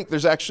the Greek,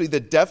 there's actually the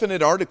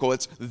definite article.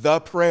 It's the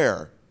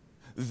prayer.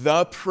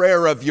 The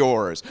prayer of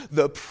yours,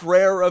 the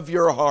prayer of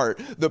your heart,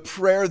 the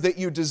prayer that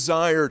you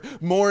desired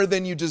more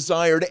than you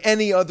desired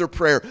any other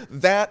prayer.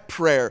 That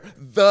prayer,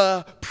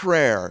 the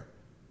prayer,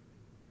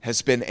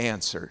 has been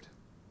answered.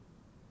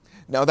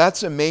 Now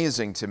that's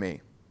amazing to me,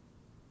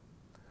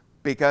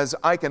 because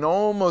I can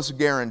almost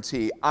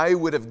guarantee I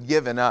would have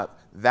given up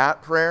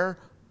that prayer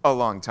a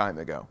long time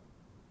ago.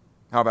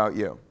 How about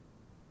you?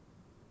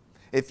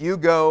 If you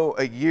go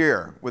a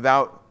year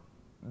without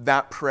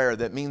that prayer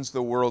that means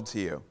the world to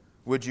you,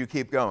 would you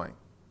keep going?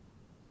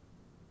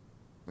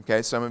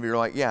 Okay, some of you are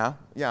like, yeah,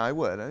 I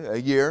would. A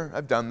year,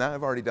 I've done that.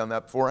 I've already done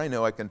that before. I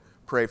know I can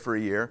pray for a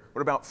year.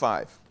 What about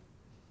 5?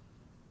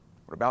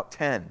 What about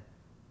 10?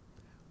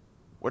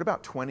 What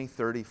about 20,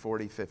 30,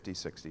 40, 50,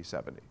 60,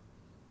 70?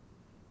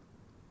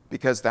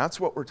 Because that's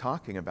what we're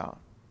talking about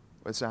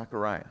with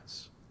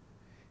Zacharias.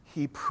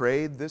 He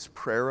prayed this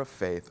prayer of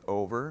faith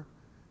over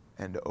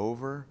and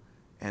over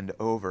and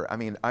over. I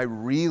mean, I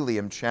really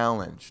am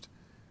challenged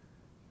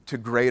to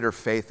greater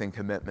faith and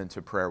commitment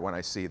to prayer when I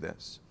see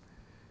this.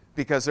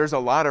 Because there's a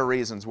lot of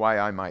reasons why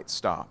I might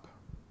stop.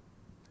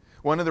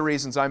 One of the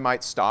reasons I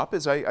might stop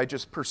is I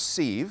just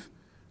perceive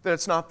that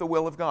it's not the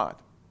will of God.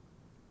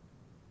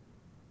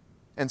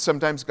 And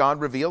sometimes God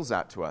reveals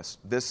that to us.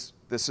 This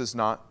is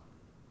not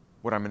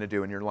what I'm going to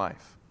do in your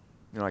life.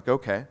 You're like,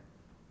 okay.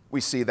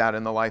 We see that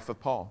in the life of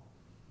Paul.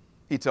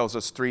 He tells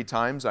us 3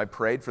 times, I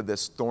prayed for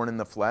this thorn in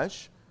the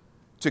flesh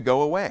to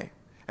go away.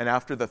 And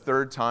after the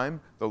 3rd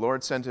time, the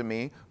Lord said to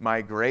me,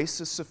 my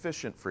grace is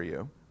sufficient for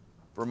you,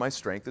 for my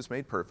strength is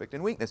made perfect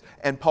in weakness.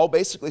 And Paul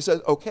basically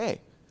says,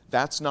 okay,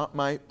 that's not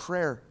my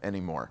prayer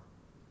anymore.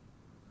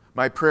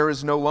 My prayer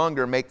is no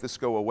longer, make this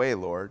go away,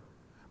 Lord.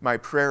 My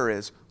prayer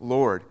is,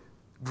 Lord,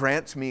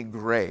 grant me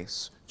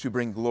grace to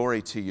bring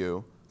glory to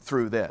you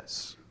through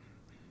this.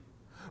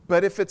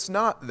 But if it's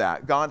not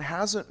that, God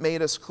hasn't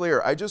made us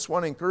clear, I just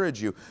want to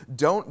encourage you,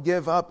 don't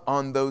give up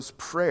on those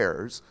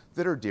prayers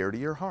that are dear to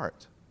your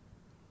heart.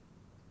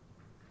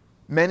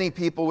 Many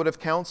people would have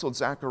counseled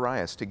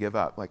Zacharias to give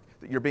up. Like,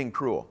 you're being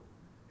cruel.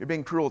 You're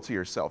being cruel to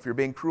yourself. You're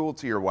being cruel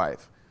to your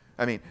wife.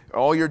 I mean,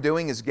 all you're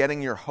doing is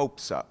getting your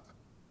hopes up.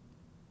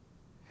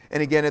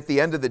 And again, at the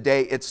end of the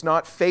day, it's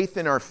not faith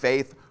in our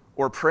faith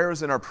or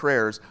prayers in our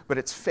prayers, but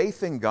it's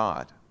faith in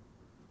God.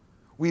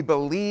 We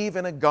believe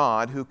in a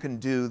God who can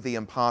do the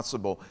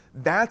impossible.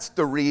 That's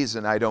the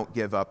reason I don't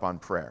give up on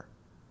prayer.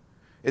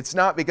 It's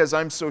not because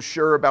I'm so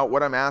sure about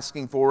what I'm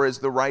asking for is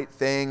the right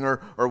thing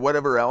or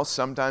whatever else.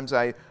 Sometimes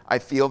I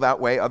feel that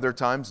way. Other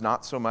times,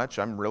 not so much.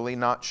 I'm really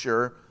not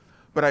sure.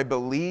 But I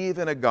believe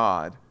in a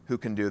God who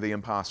can do the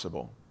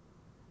impossible.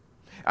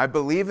 I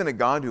believe in a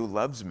God who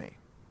loves me.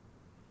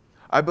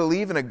 I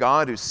believe in a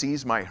God who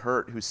sees my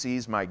hurt, who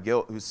sees my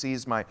guilt, who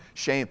sees my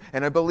shame.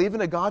 And I believe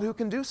in a God who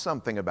can do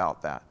something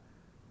about that.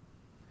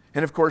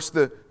 And of course,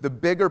 the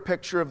bigger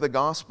picture of the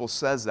gospel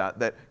says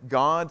that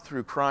God,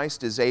 through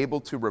Christ, is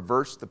able to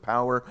reverse the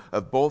power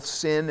of both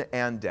sin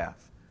and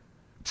death,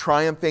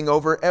 triumphing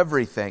over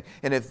everything.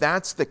 And if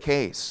that's the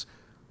case,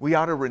 we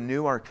ought to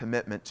renew our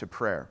commitment to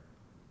prayer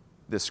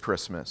this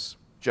Christmas,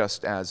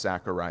 just as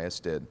Zacharias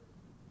did.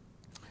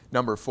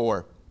 Number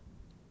 4,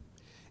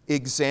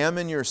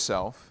 examine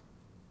yourself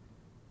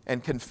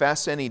and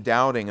confess any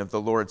doubting of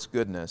the Lord's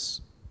goodness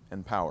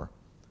and power.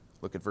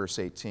 Look at verse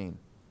 18.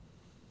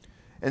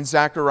 And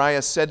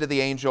Zacharias said to the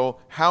angel,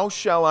 how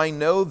shall I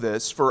know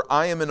this? For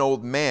I am an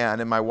old man,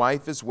 and my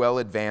wife is well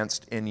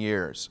advanced in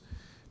years.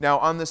 Now,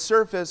 on the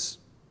surface,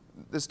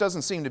 this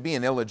doesn't seem to be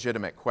an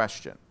illegitimate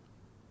question.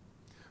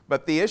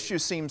 But the issue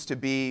seems to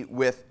be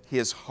with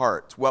his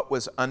heart, what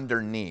was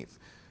underneath.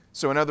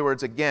 So in other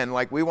words, again,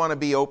 like we want to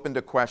be open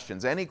to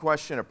questions. Any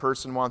question a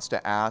person wants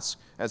to ask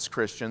as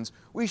Christians,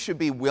 we should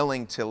be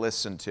willing to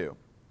listen to.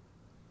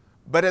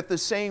 But at the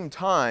same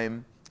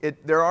time,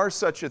 there are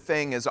such a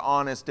thing as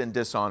honest and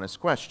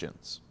dishonest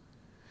questions.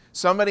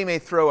 Somebody may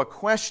throw a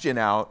question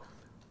out,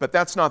 but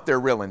that's not their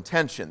real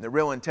intention. The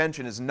real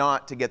intention is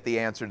not to get the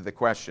answer to the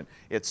question.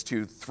 It's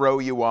to throw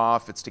you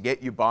off. It's to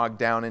get you bogged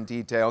down in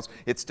details.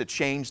 It's to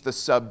change the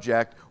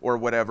subject or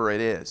whatever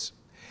it is.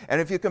 And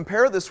if you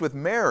compare this with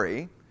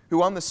Mary,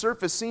 who on the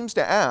surface seems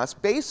to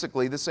ask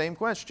basically the same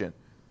question.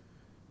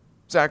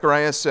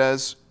 Zacharias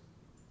says,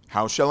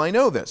 how shall I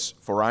know this?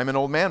 For I'm an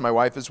old man, my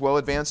wife is well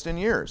advanced in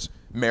years.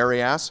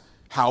 Mary asks,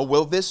 how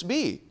will this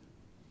be?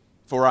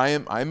 For I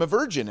am a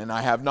virgin, and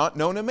I have not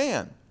known a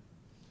man.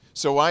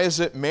 So why is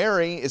it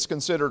Mary is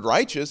considered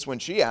righteous when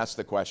she asks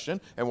the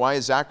question, and why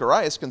is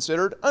Zacharias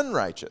considered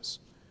unrighteous?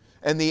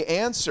 And the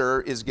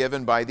answer is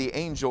given by the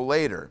angel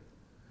later,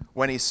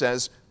 when he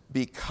says,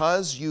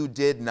 because you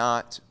did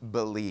not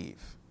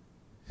believe.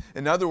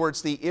 In other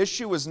words, the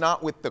issue is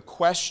not with the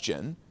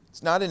question.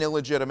 It's not an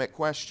illegitimate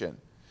question.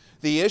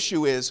 The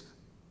issue is,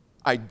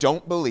 I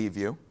don't believe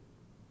you.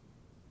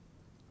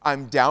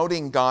 I'm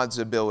doubting God's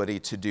ability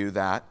to do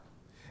that.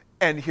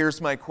 And here's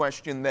my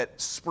question that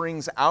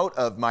springs out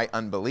of my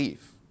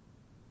unbelief.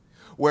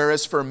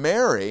 Whereas for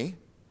Mary,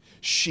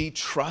 she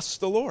trusts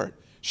the Lord.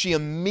 She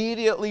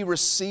immediately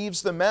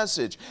receives the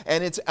message,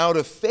 and it's out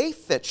of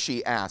faith that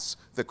she asks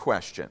the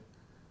question.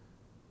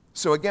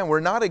 So again, we're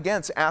not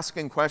against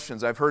asking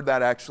questions. I've heard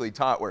that actually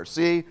taught where,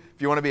 see,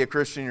 if you want to be a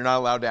Christian, you're not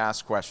allowed to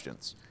ask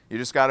questions. You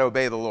just got to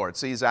obey the Lord.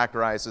 See,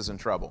 Zacharias is in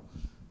trouble.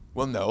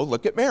 Well, no,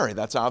 look at Mary.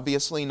 That's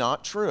obviously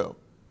not true.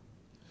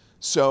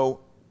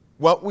 So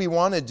what we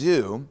want to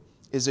do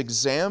is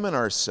examine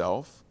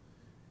ourselves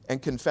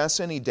and confess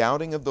any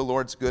doubting of the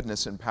Lord's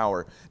goodness and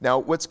power. Now,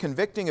 what's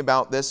convicting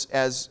about this,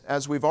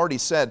 as we've already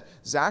said,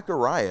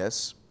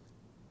 Zacharias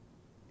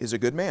is a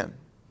good man.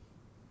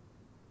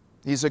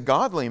 He's a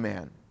godly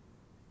man.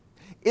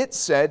 It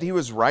said he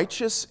was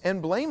righteous and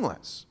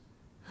blameless.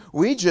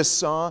 We just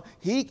saw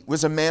he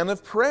was a man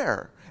of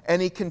prayer,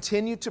 and he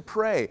continued to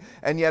pray.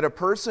 And yet a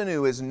person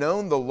who has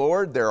known the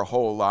Lord their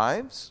whole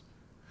lives,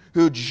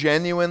 who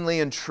genuinely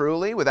and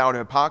truly, without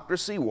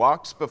hypocrisy,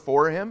 walks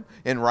before him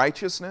in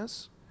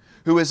righteousness,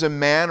 who is a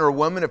man or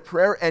woman of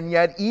prayer, and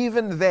yet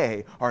even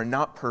they are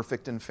not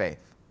perfect in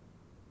faith.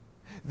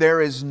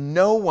 There is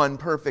no one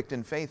perfect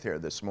in faith here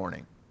this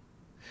morning.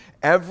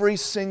 Every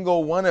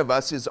single one of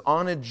us is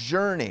on a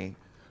journey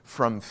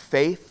from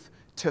faith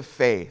to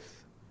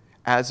faith.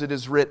 As it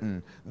is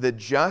written, the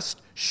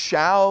just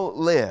shall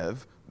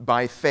live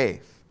by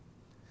faith.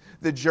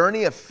 The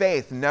journey of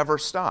faith never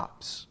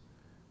stops.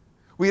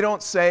 We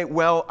don't say,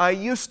 well, I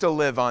used to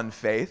live on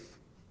faith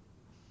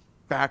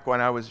back when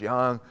I was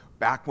young,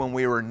 back when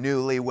we were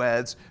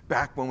newlyweds,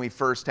 back when we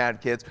first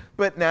had kids,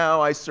 but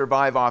now I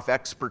survive off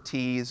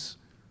expertise,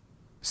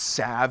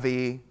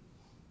 savvy,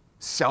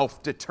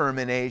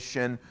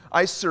 self-determination.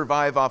 I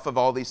survive off of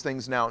all these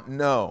things now.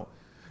 No.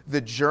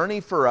 The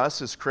journey for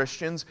us as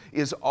Christians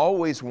is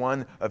always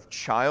one of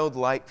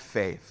childlike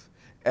faith.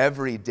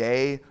 Every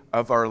day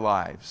of our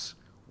lives,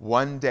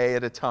 one day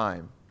at a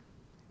time,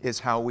 is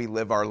how we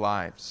live our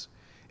lives.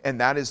 And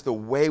that is the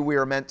way we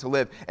are meant to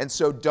live. And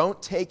so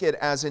don't take it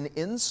as an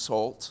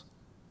insult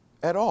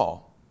at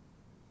all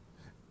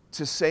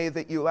to say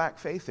that you lack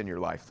faith in your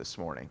life this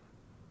morning.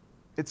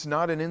 It's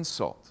not an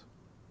insult.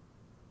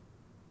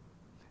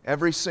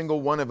 Every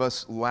single one of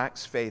us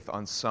lacks faith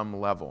on some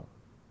level.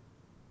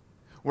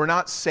 We're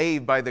not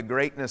saved by the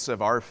greatness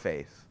of our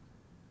faith.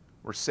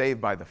 We're saved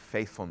by the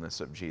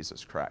faithfulness of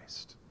Jesus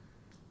Christ.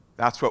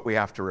 That's what we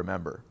have to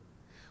remember.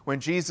 When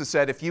Jesus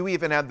said, if you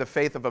even had the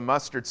faith of a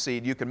mustard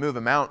seed, you could move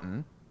a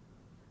mountain.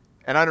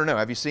 And I don't know,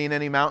 have you seen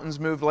any mountains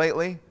moved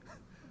lately?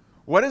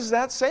 What does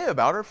that say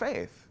about our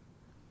faith?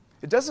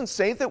 It doesn't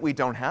say that we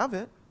don't have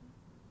it.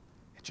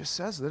 It just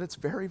says that it's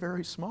very,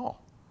 very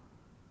small.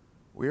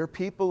 We are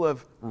people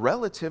of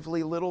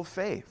relatively little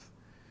faith.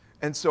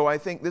 And so I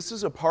think this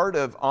is a part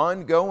of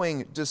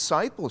ongoing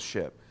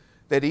discipleship,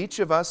 that each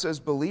of us as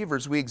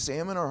believers, we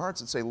examine our hearts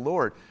and say,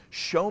 Lord,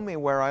 show me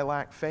where I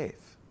lack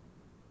faith.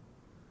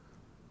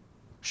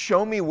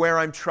 Show me where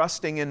I'm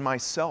trusting in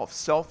myself,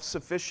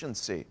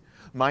 self-sufficiency,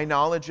 my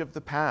knowledge of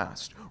the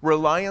past,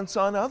 reliance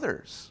on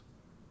others.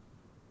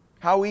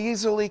 How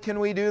easily can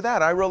we do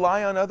that? I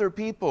rely on other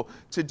people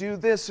to do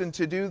this and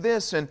to do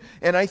this, and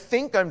I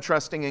think I'm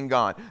trusting in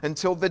God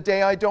until the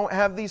day I don't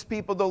have these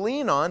people to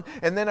lean on,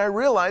 and then I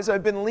realize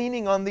I've been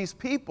leaning on these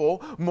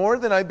people more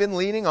than I've been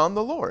leaning on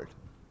the Lord.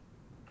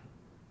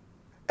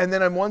 And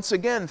then I'm once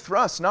again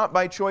thrust, not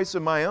by choice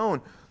of my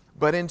own,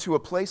 but into a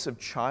place of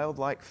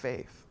childlike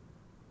faith,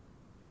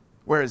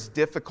 where as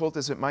difficult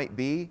as it might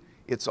be,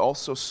 it's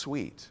also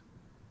sweet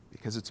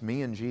because it's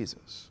me and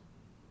Jesus.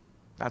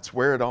 That's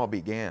where it all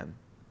began,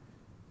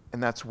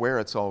 and that's where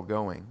it's all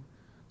going.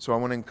 So I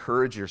want to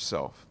encourage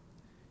yourself.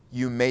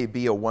 You may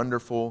be a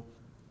wonderful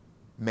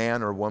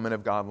man or woman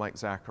of God like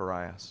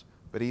Zacharias,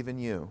 but even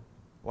you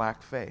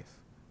lack faith.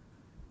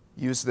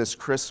 Use this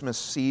Christmas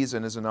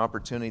season as an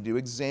opportunity to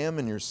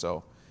examine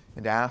yourself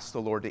and to ask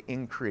the Lord to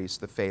increase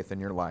the faith in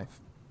your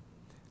life.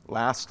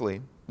 Lastly,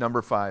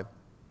 number 5,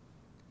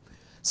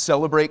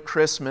 celebrate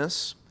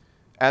Christmas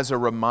as a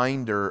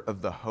reminder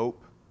of the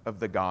hope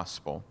of the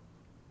gospel.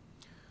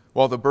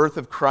 While the birth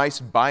of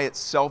Christ by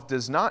itself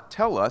does not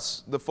tell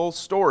us the full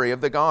story of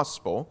the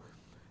gospel,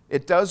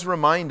 it does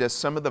remind us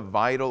some of the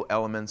vital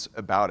elements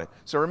about it.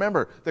 So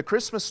remember, the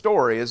Christmas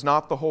story is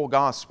not the whole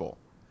gospel.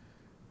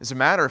 As a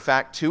matter of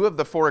fact, 2 of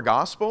the 4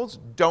 gospels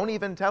don't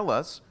even tell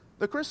us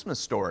the Christmas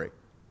story.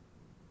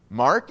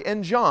 Mark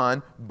and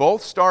John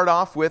both start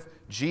off with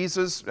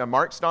Jesus.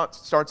 Mark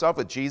starts off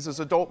with Jesus'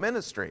 adult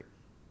ministry.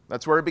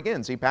 That's where it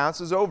begins. He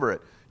passes over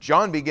it.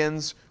 John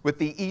begins with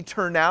the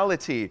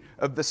eternality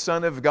of the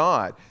Son of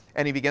God.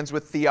 And he begins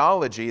with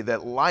theology,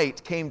 that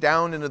light came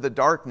down into the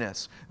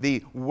darkness.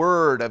 The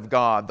Word of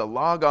God, the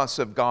Logos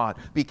of God,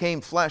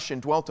 became flesh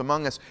and dwelt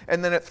among us.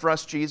 And then it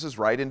thrusts Jesus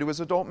right into his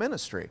adult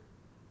ministry.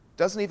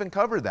 Doesn't even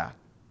cover that.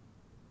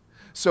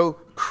 So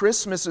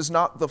Christmas is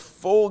not the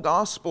full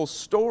gospel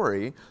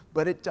story,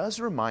 but it does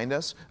remind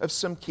us of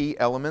some key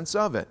elements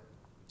of it.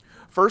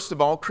 First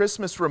of all,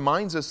 Christmas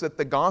reminds us that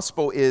the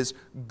gospel is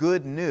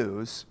good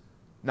news,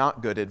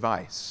 not good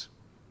advice.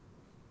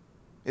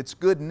 It's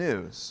good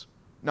news,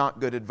 not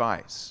good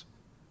advice.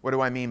 What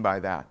do I mean by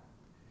that?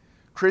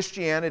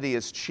 Christianity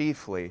is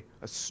chiefly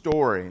a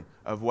story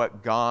of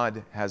what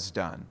God has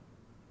done,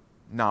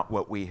 not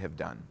what we have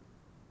done.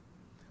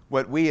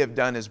 What we have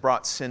done is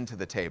brought sin to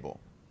the table.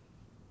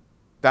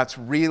 That's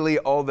really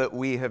all that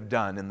we have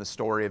done in the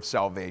story of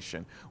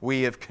salvation.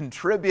 We have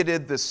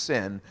contributed the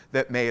sin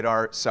that made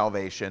our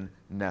salvation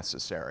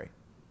necessary.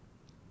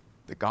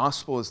 The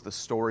gospel is the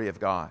story of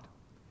God.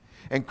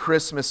 And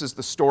Christmas is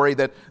the story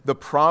that the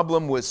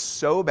problem was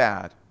so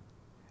bad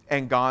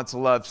and God's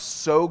love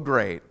so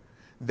great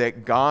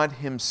that God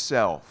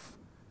Himself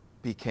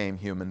became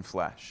human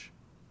flesh.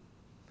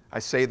 I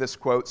say this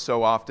quote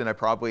so often, I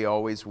probably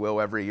always will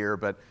every year,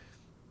 but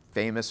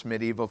famous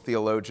medieval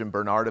theologian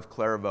Bernard of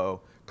Clairvaux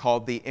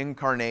called the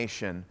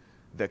incarnation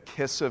the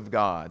kiss of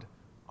God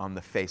on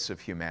the face of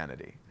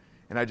humanity.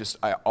 And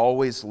I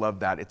always love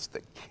that. It's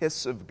the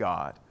kiss of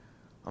God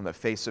on the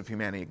face of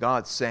humanity.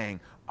 God saying,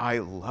 I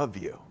love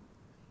you.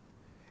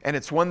 And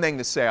it's one thing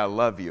to say I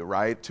love you,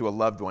 right, to a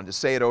loved one. To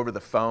say it over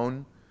the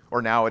phone,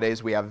 or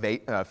nowadays we have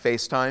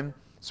FaceTime.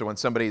 So when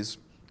somebody's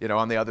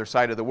on the other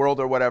side of the world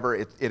or whatever,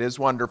 it is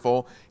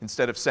wonderful.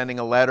 Instead of sending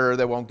a letter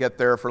that won't get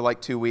there for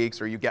like 2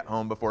 weeks, or you get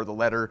home before the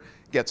letter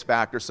gets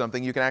back or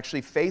something, you can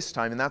actually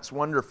FaceTime, and that's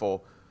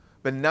wonderful.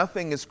 But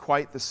nothing is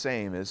quite the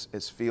same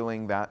as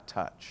feeling that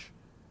touch,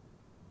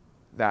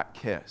 that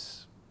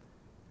kiss.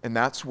 And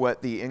that's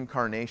what the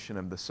incarnation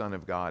of the Son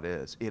of God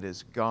is. It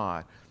is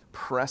God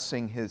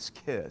pressing His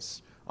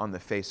kiss on the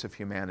face of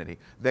humanity,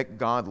 that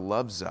God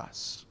loves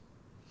us.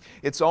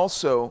 It's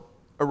also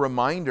a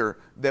reminder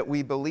that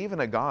we believe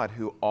in a God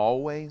who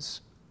always,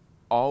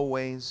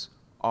 always,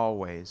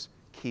 always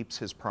keeps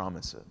His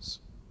promises.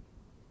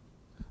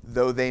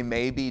 Though they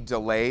may be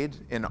delayed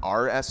in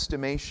our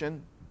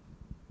estimation,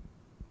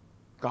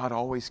 God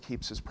always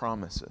keeps His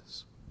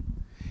promises.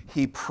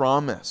 He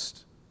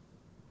promised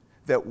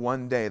that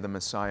one day the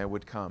Messiah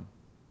would come.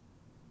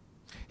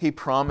 He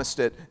promised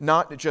it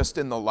not just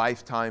in the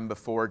lifetime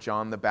before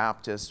John the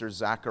Baptist or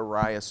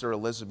Zacharias or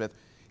Elizabeth.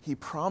 He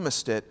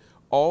promised it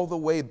all the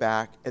way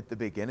back at the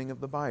beginning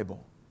of the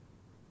Bible,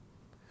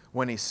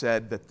 when He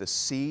said that the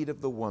seed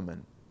of the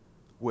woman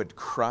would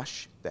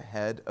crush the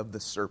head of the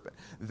serpent.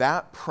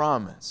 That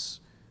promise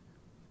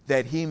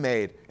that He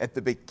made at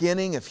the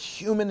beginning of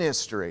human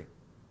history,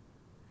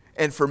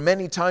 and for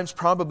many times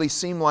probably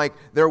seemed like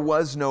there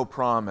was no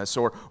promise,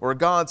 or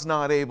God's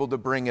not able to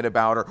bring it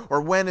about,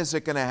 or when is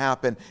it going to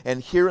happen?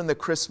 And here in the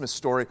Christmas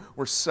story,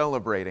 we're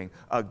celebrating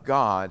a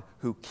God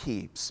who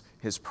keeps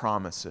His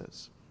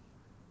promises.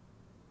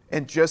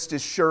 And just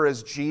as sure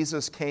as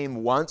Jesus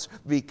came once,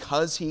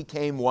 because He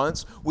came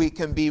once, we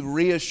can be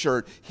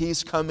reassured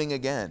He's coming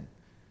again.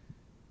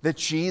 That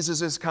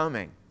Jesus is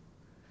coming.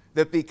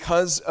 That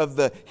because of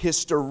the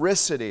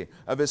historicity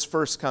of His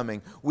first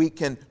coming, we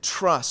can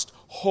trust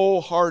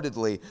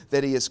wholeheartedly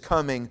that He is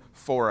coming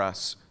for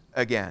us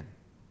again.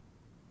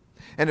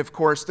 And of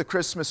course, the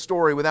Christmas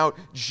story, without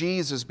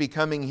Jesus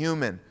becoming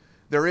human,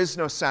 there is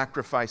no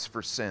sacrifice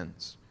for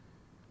sins.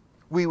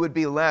 We would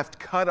be left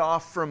cut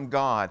off from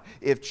God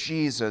if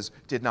Jesus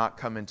did not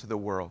come into the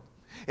world.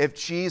 If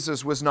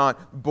Jesus was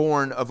not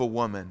born of a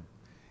woman.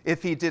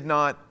 If He did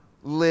not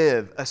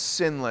live a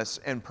sinless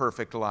and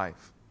perfect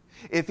life.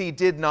 If He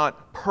did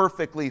not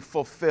perfectly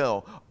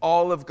fulfill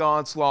all of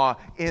God's law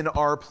in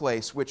our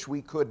place, which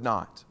we could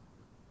not.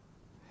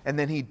 And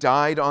then He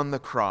died on the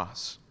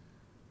cross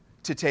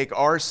to take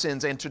our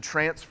sins and to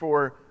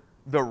transfer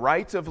the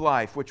right of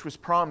life, which was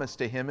promised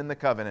to Him in the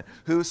covenant.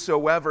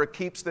 Whosoever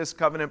keeps this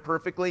covenant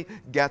perfectly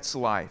gets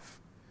life.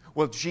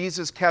 Well,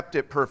 Jesus kept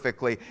it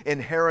perfectly,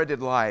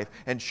 inherited life,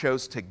 and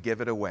chose to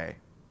give it away.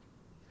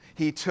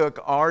 He took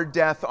our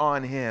death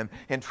on Him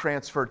and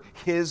transferred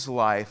His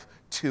life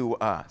to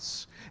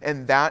us.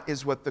 And that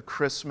is what the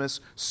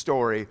Christmas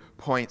story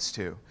points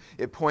to.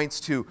 It points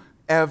to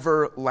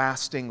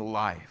everlasting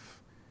life,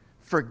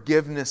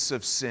 forgiveness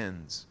of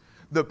sins,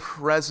 the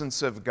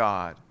presence of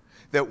God.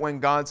 That when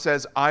God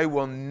says, I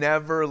will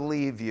never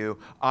leave you,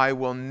 I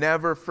will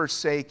never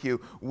forsake you,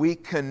 we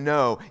can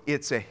know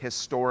it's a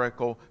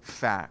historical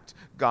fact.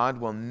 God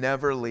will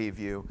never leave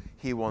you.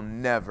 He will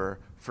never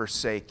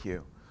forsake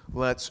you.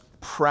 Let's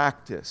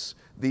practice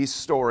these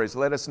stories.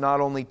 Let us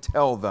not only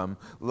tell them,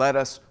 let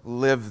us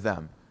live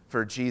them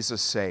for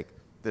Jesus' sake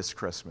this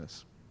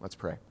Christmas. Let's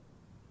pray.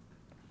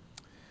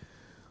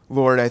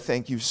 Lord, I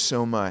thank You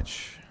so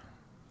much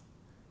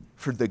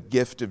for the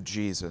gift of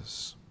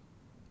Jesus.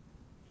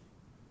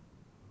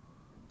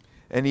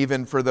 And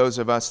even for those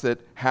of us that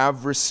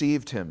have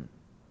received Him,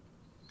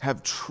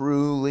 have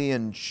truly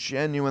and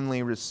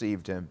genuinely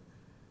received Him.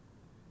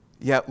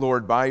 Yet,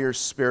 Lord, by Your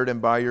Spirit and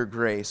by Your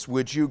grace,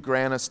 would You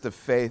grant us the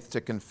faith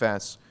to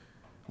confess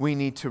we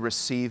need to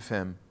receive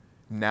Him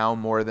now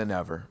more than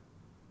ever.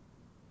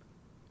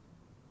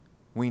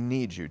 We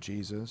need You,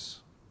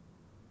 Jesus.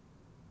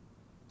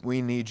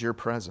 We need Your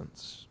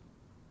presence.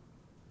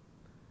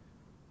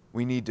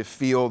 We need to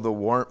feel the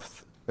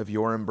warmth of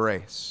Your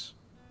embrace.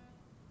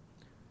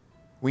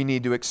 We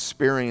need to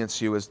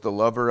experience You as the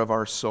lover of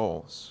our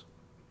souls.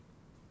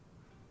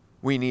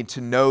 We need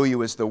to know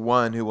you as the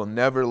one who will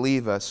never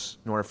leave us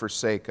nor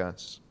forsake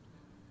us.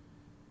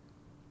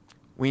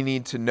 We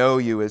need to know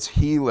you as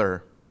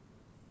healer,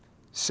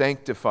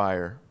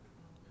 sanctifier,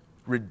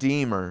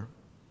 redeemer,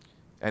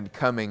 and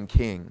coming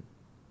King.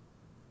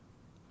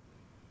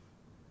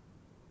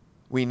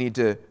 We need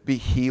to be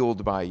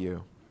healed by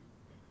you.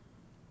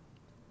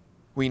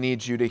 We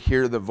need you to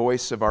hear the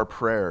voice of our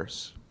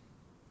prayers.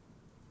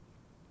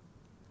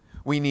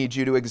 We need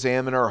you to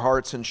examine our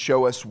hearts and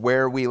show us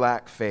where we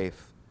lack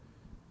faith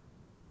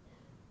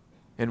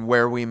and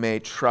where we may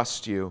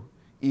trust you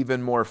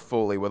even more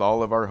fully with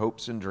all of our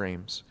hopes and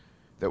dreams,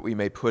 that we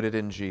may put it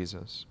in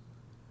Jesus.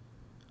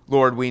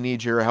 Lord, we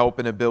need your help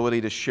and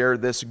ability to share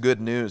this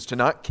good news, to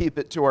not keep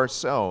it to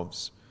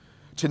ourselves,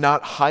 to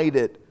not hide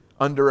it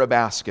under a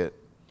basket,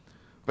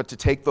 but to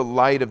take the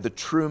light of the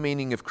true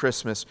meaning of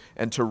Christmas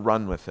and to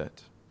run with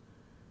it,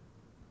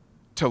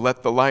 to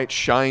let the light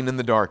shine in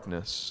the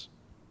darkness,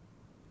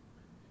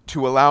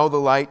 to allow the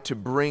light to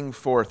bring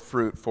forth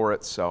fruit for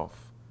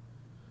itself,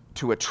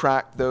 to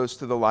attract those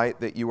to the light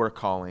that you are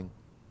calling.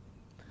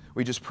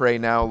 We just pray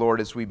now,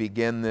 Lord, as we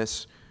begin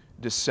this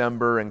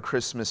December and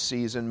Christmas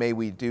season, may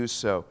we do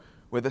so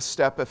with a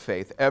step of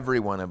faith, every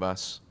one of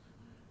us,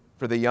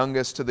 for the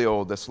youngest to the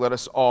oldest. Let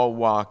us all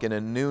walk in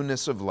a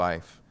newness of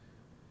life,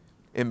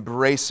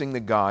 embracing the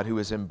God who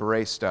has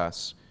embraced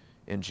us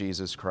in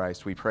Jesus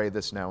Christ. We pray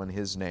this now in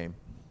His name.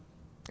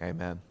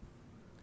 Amen.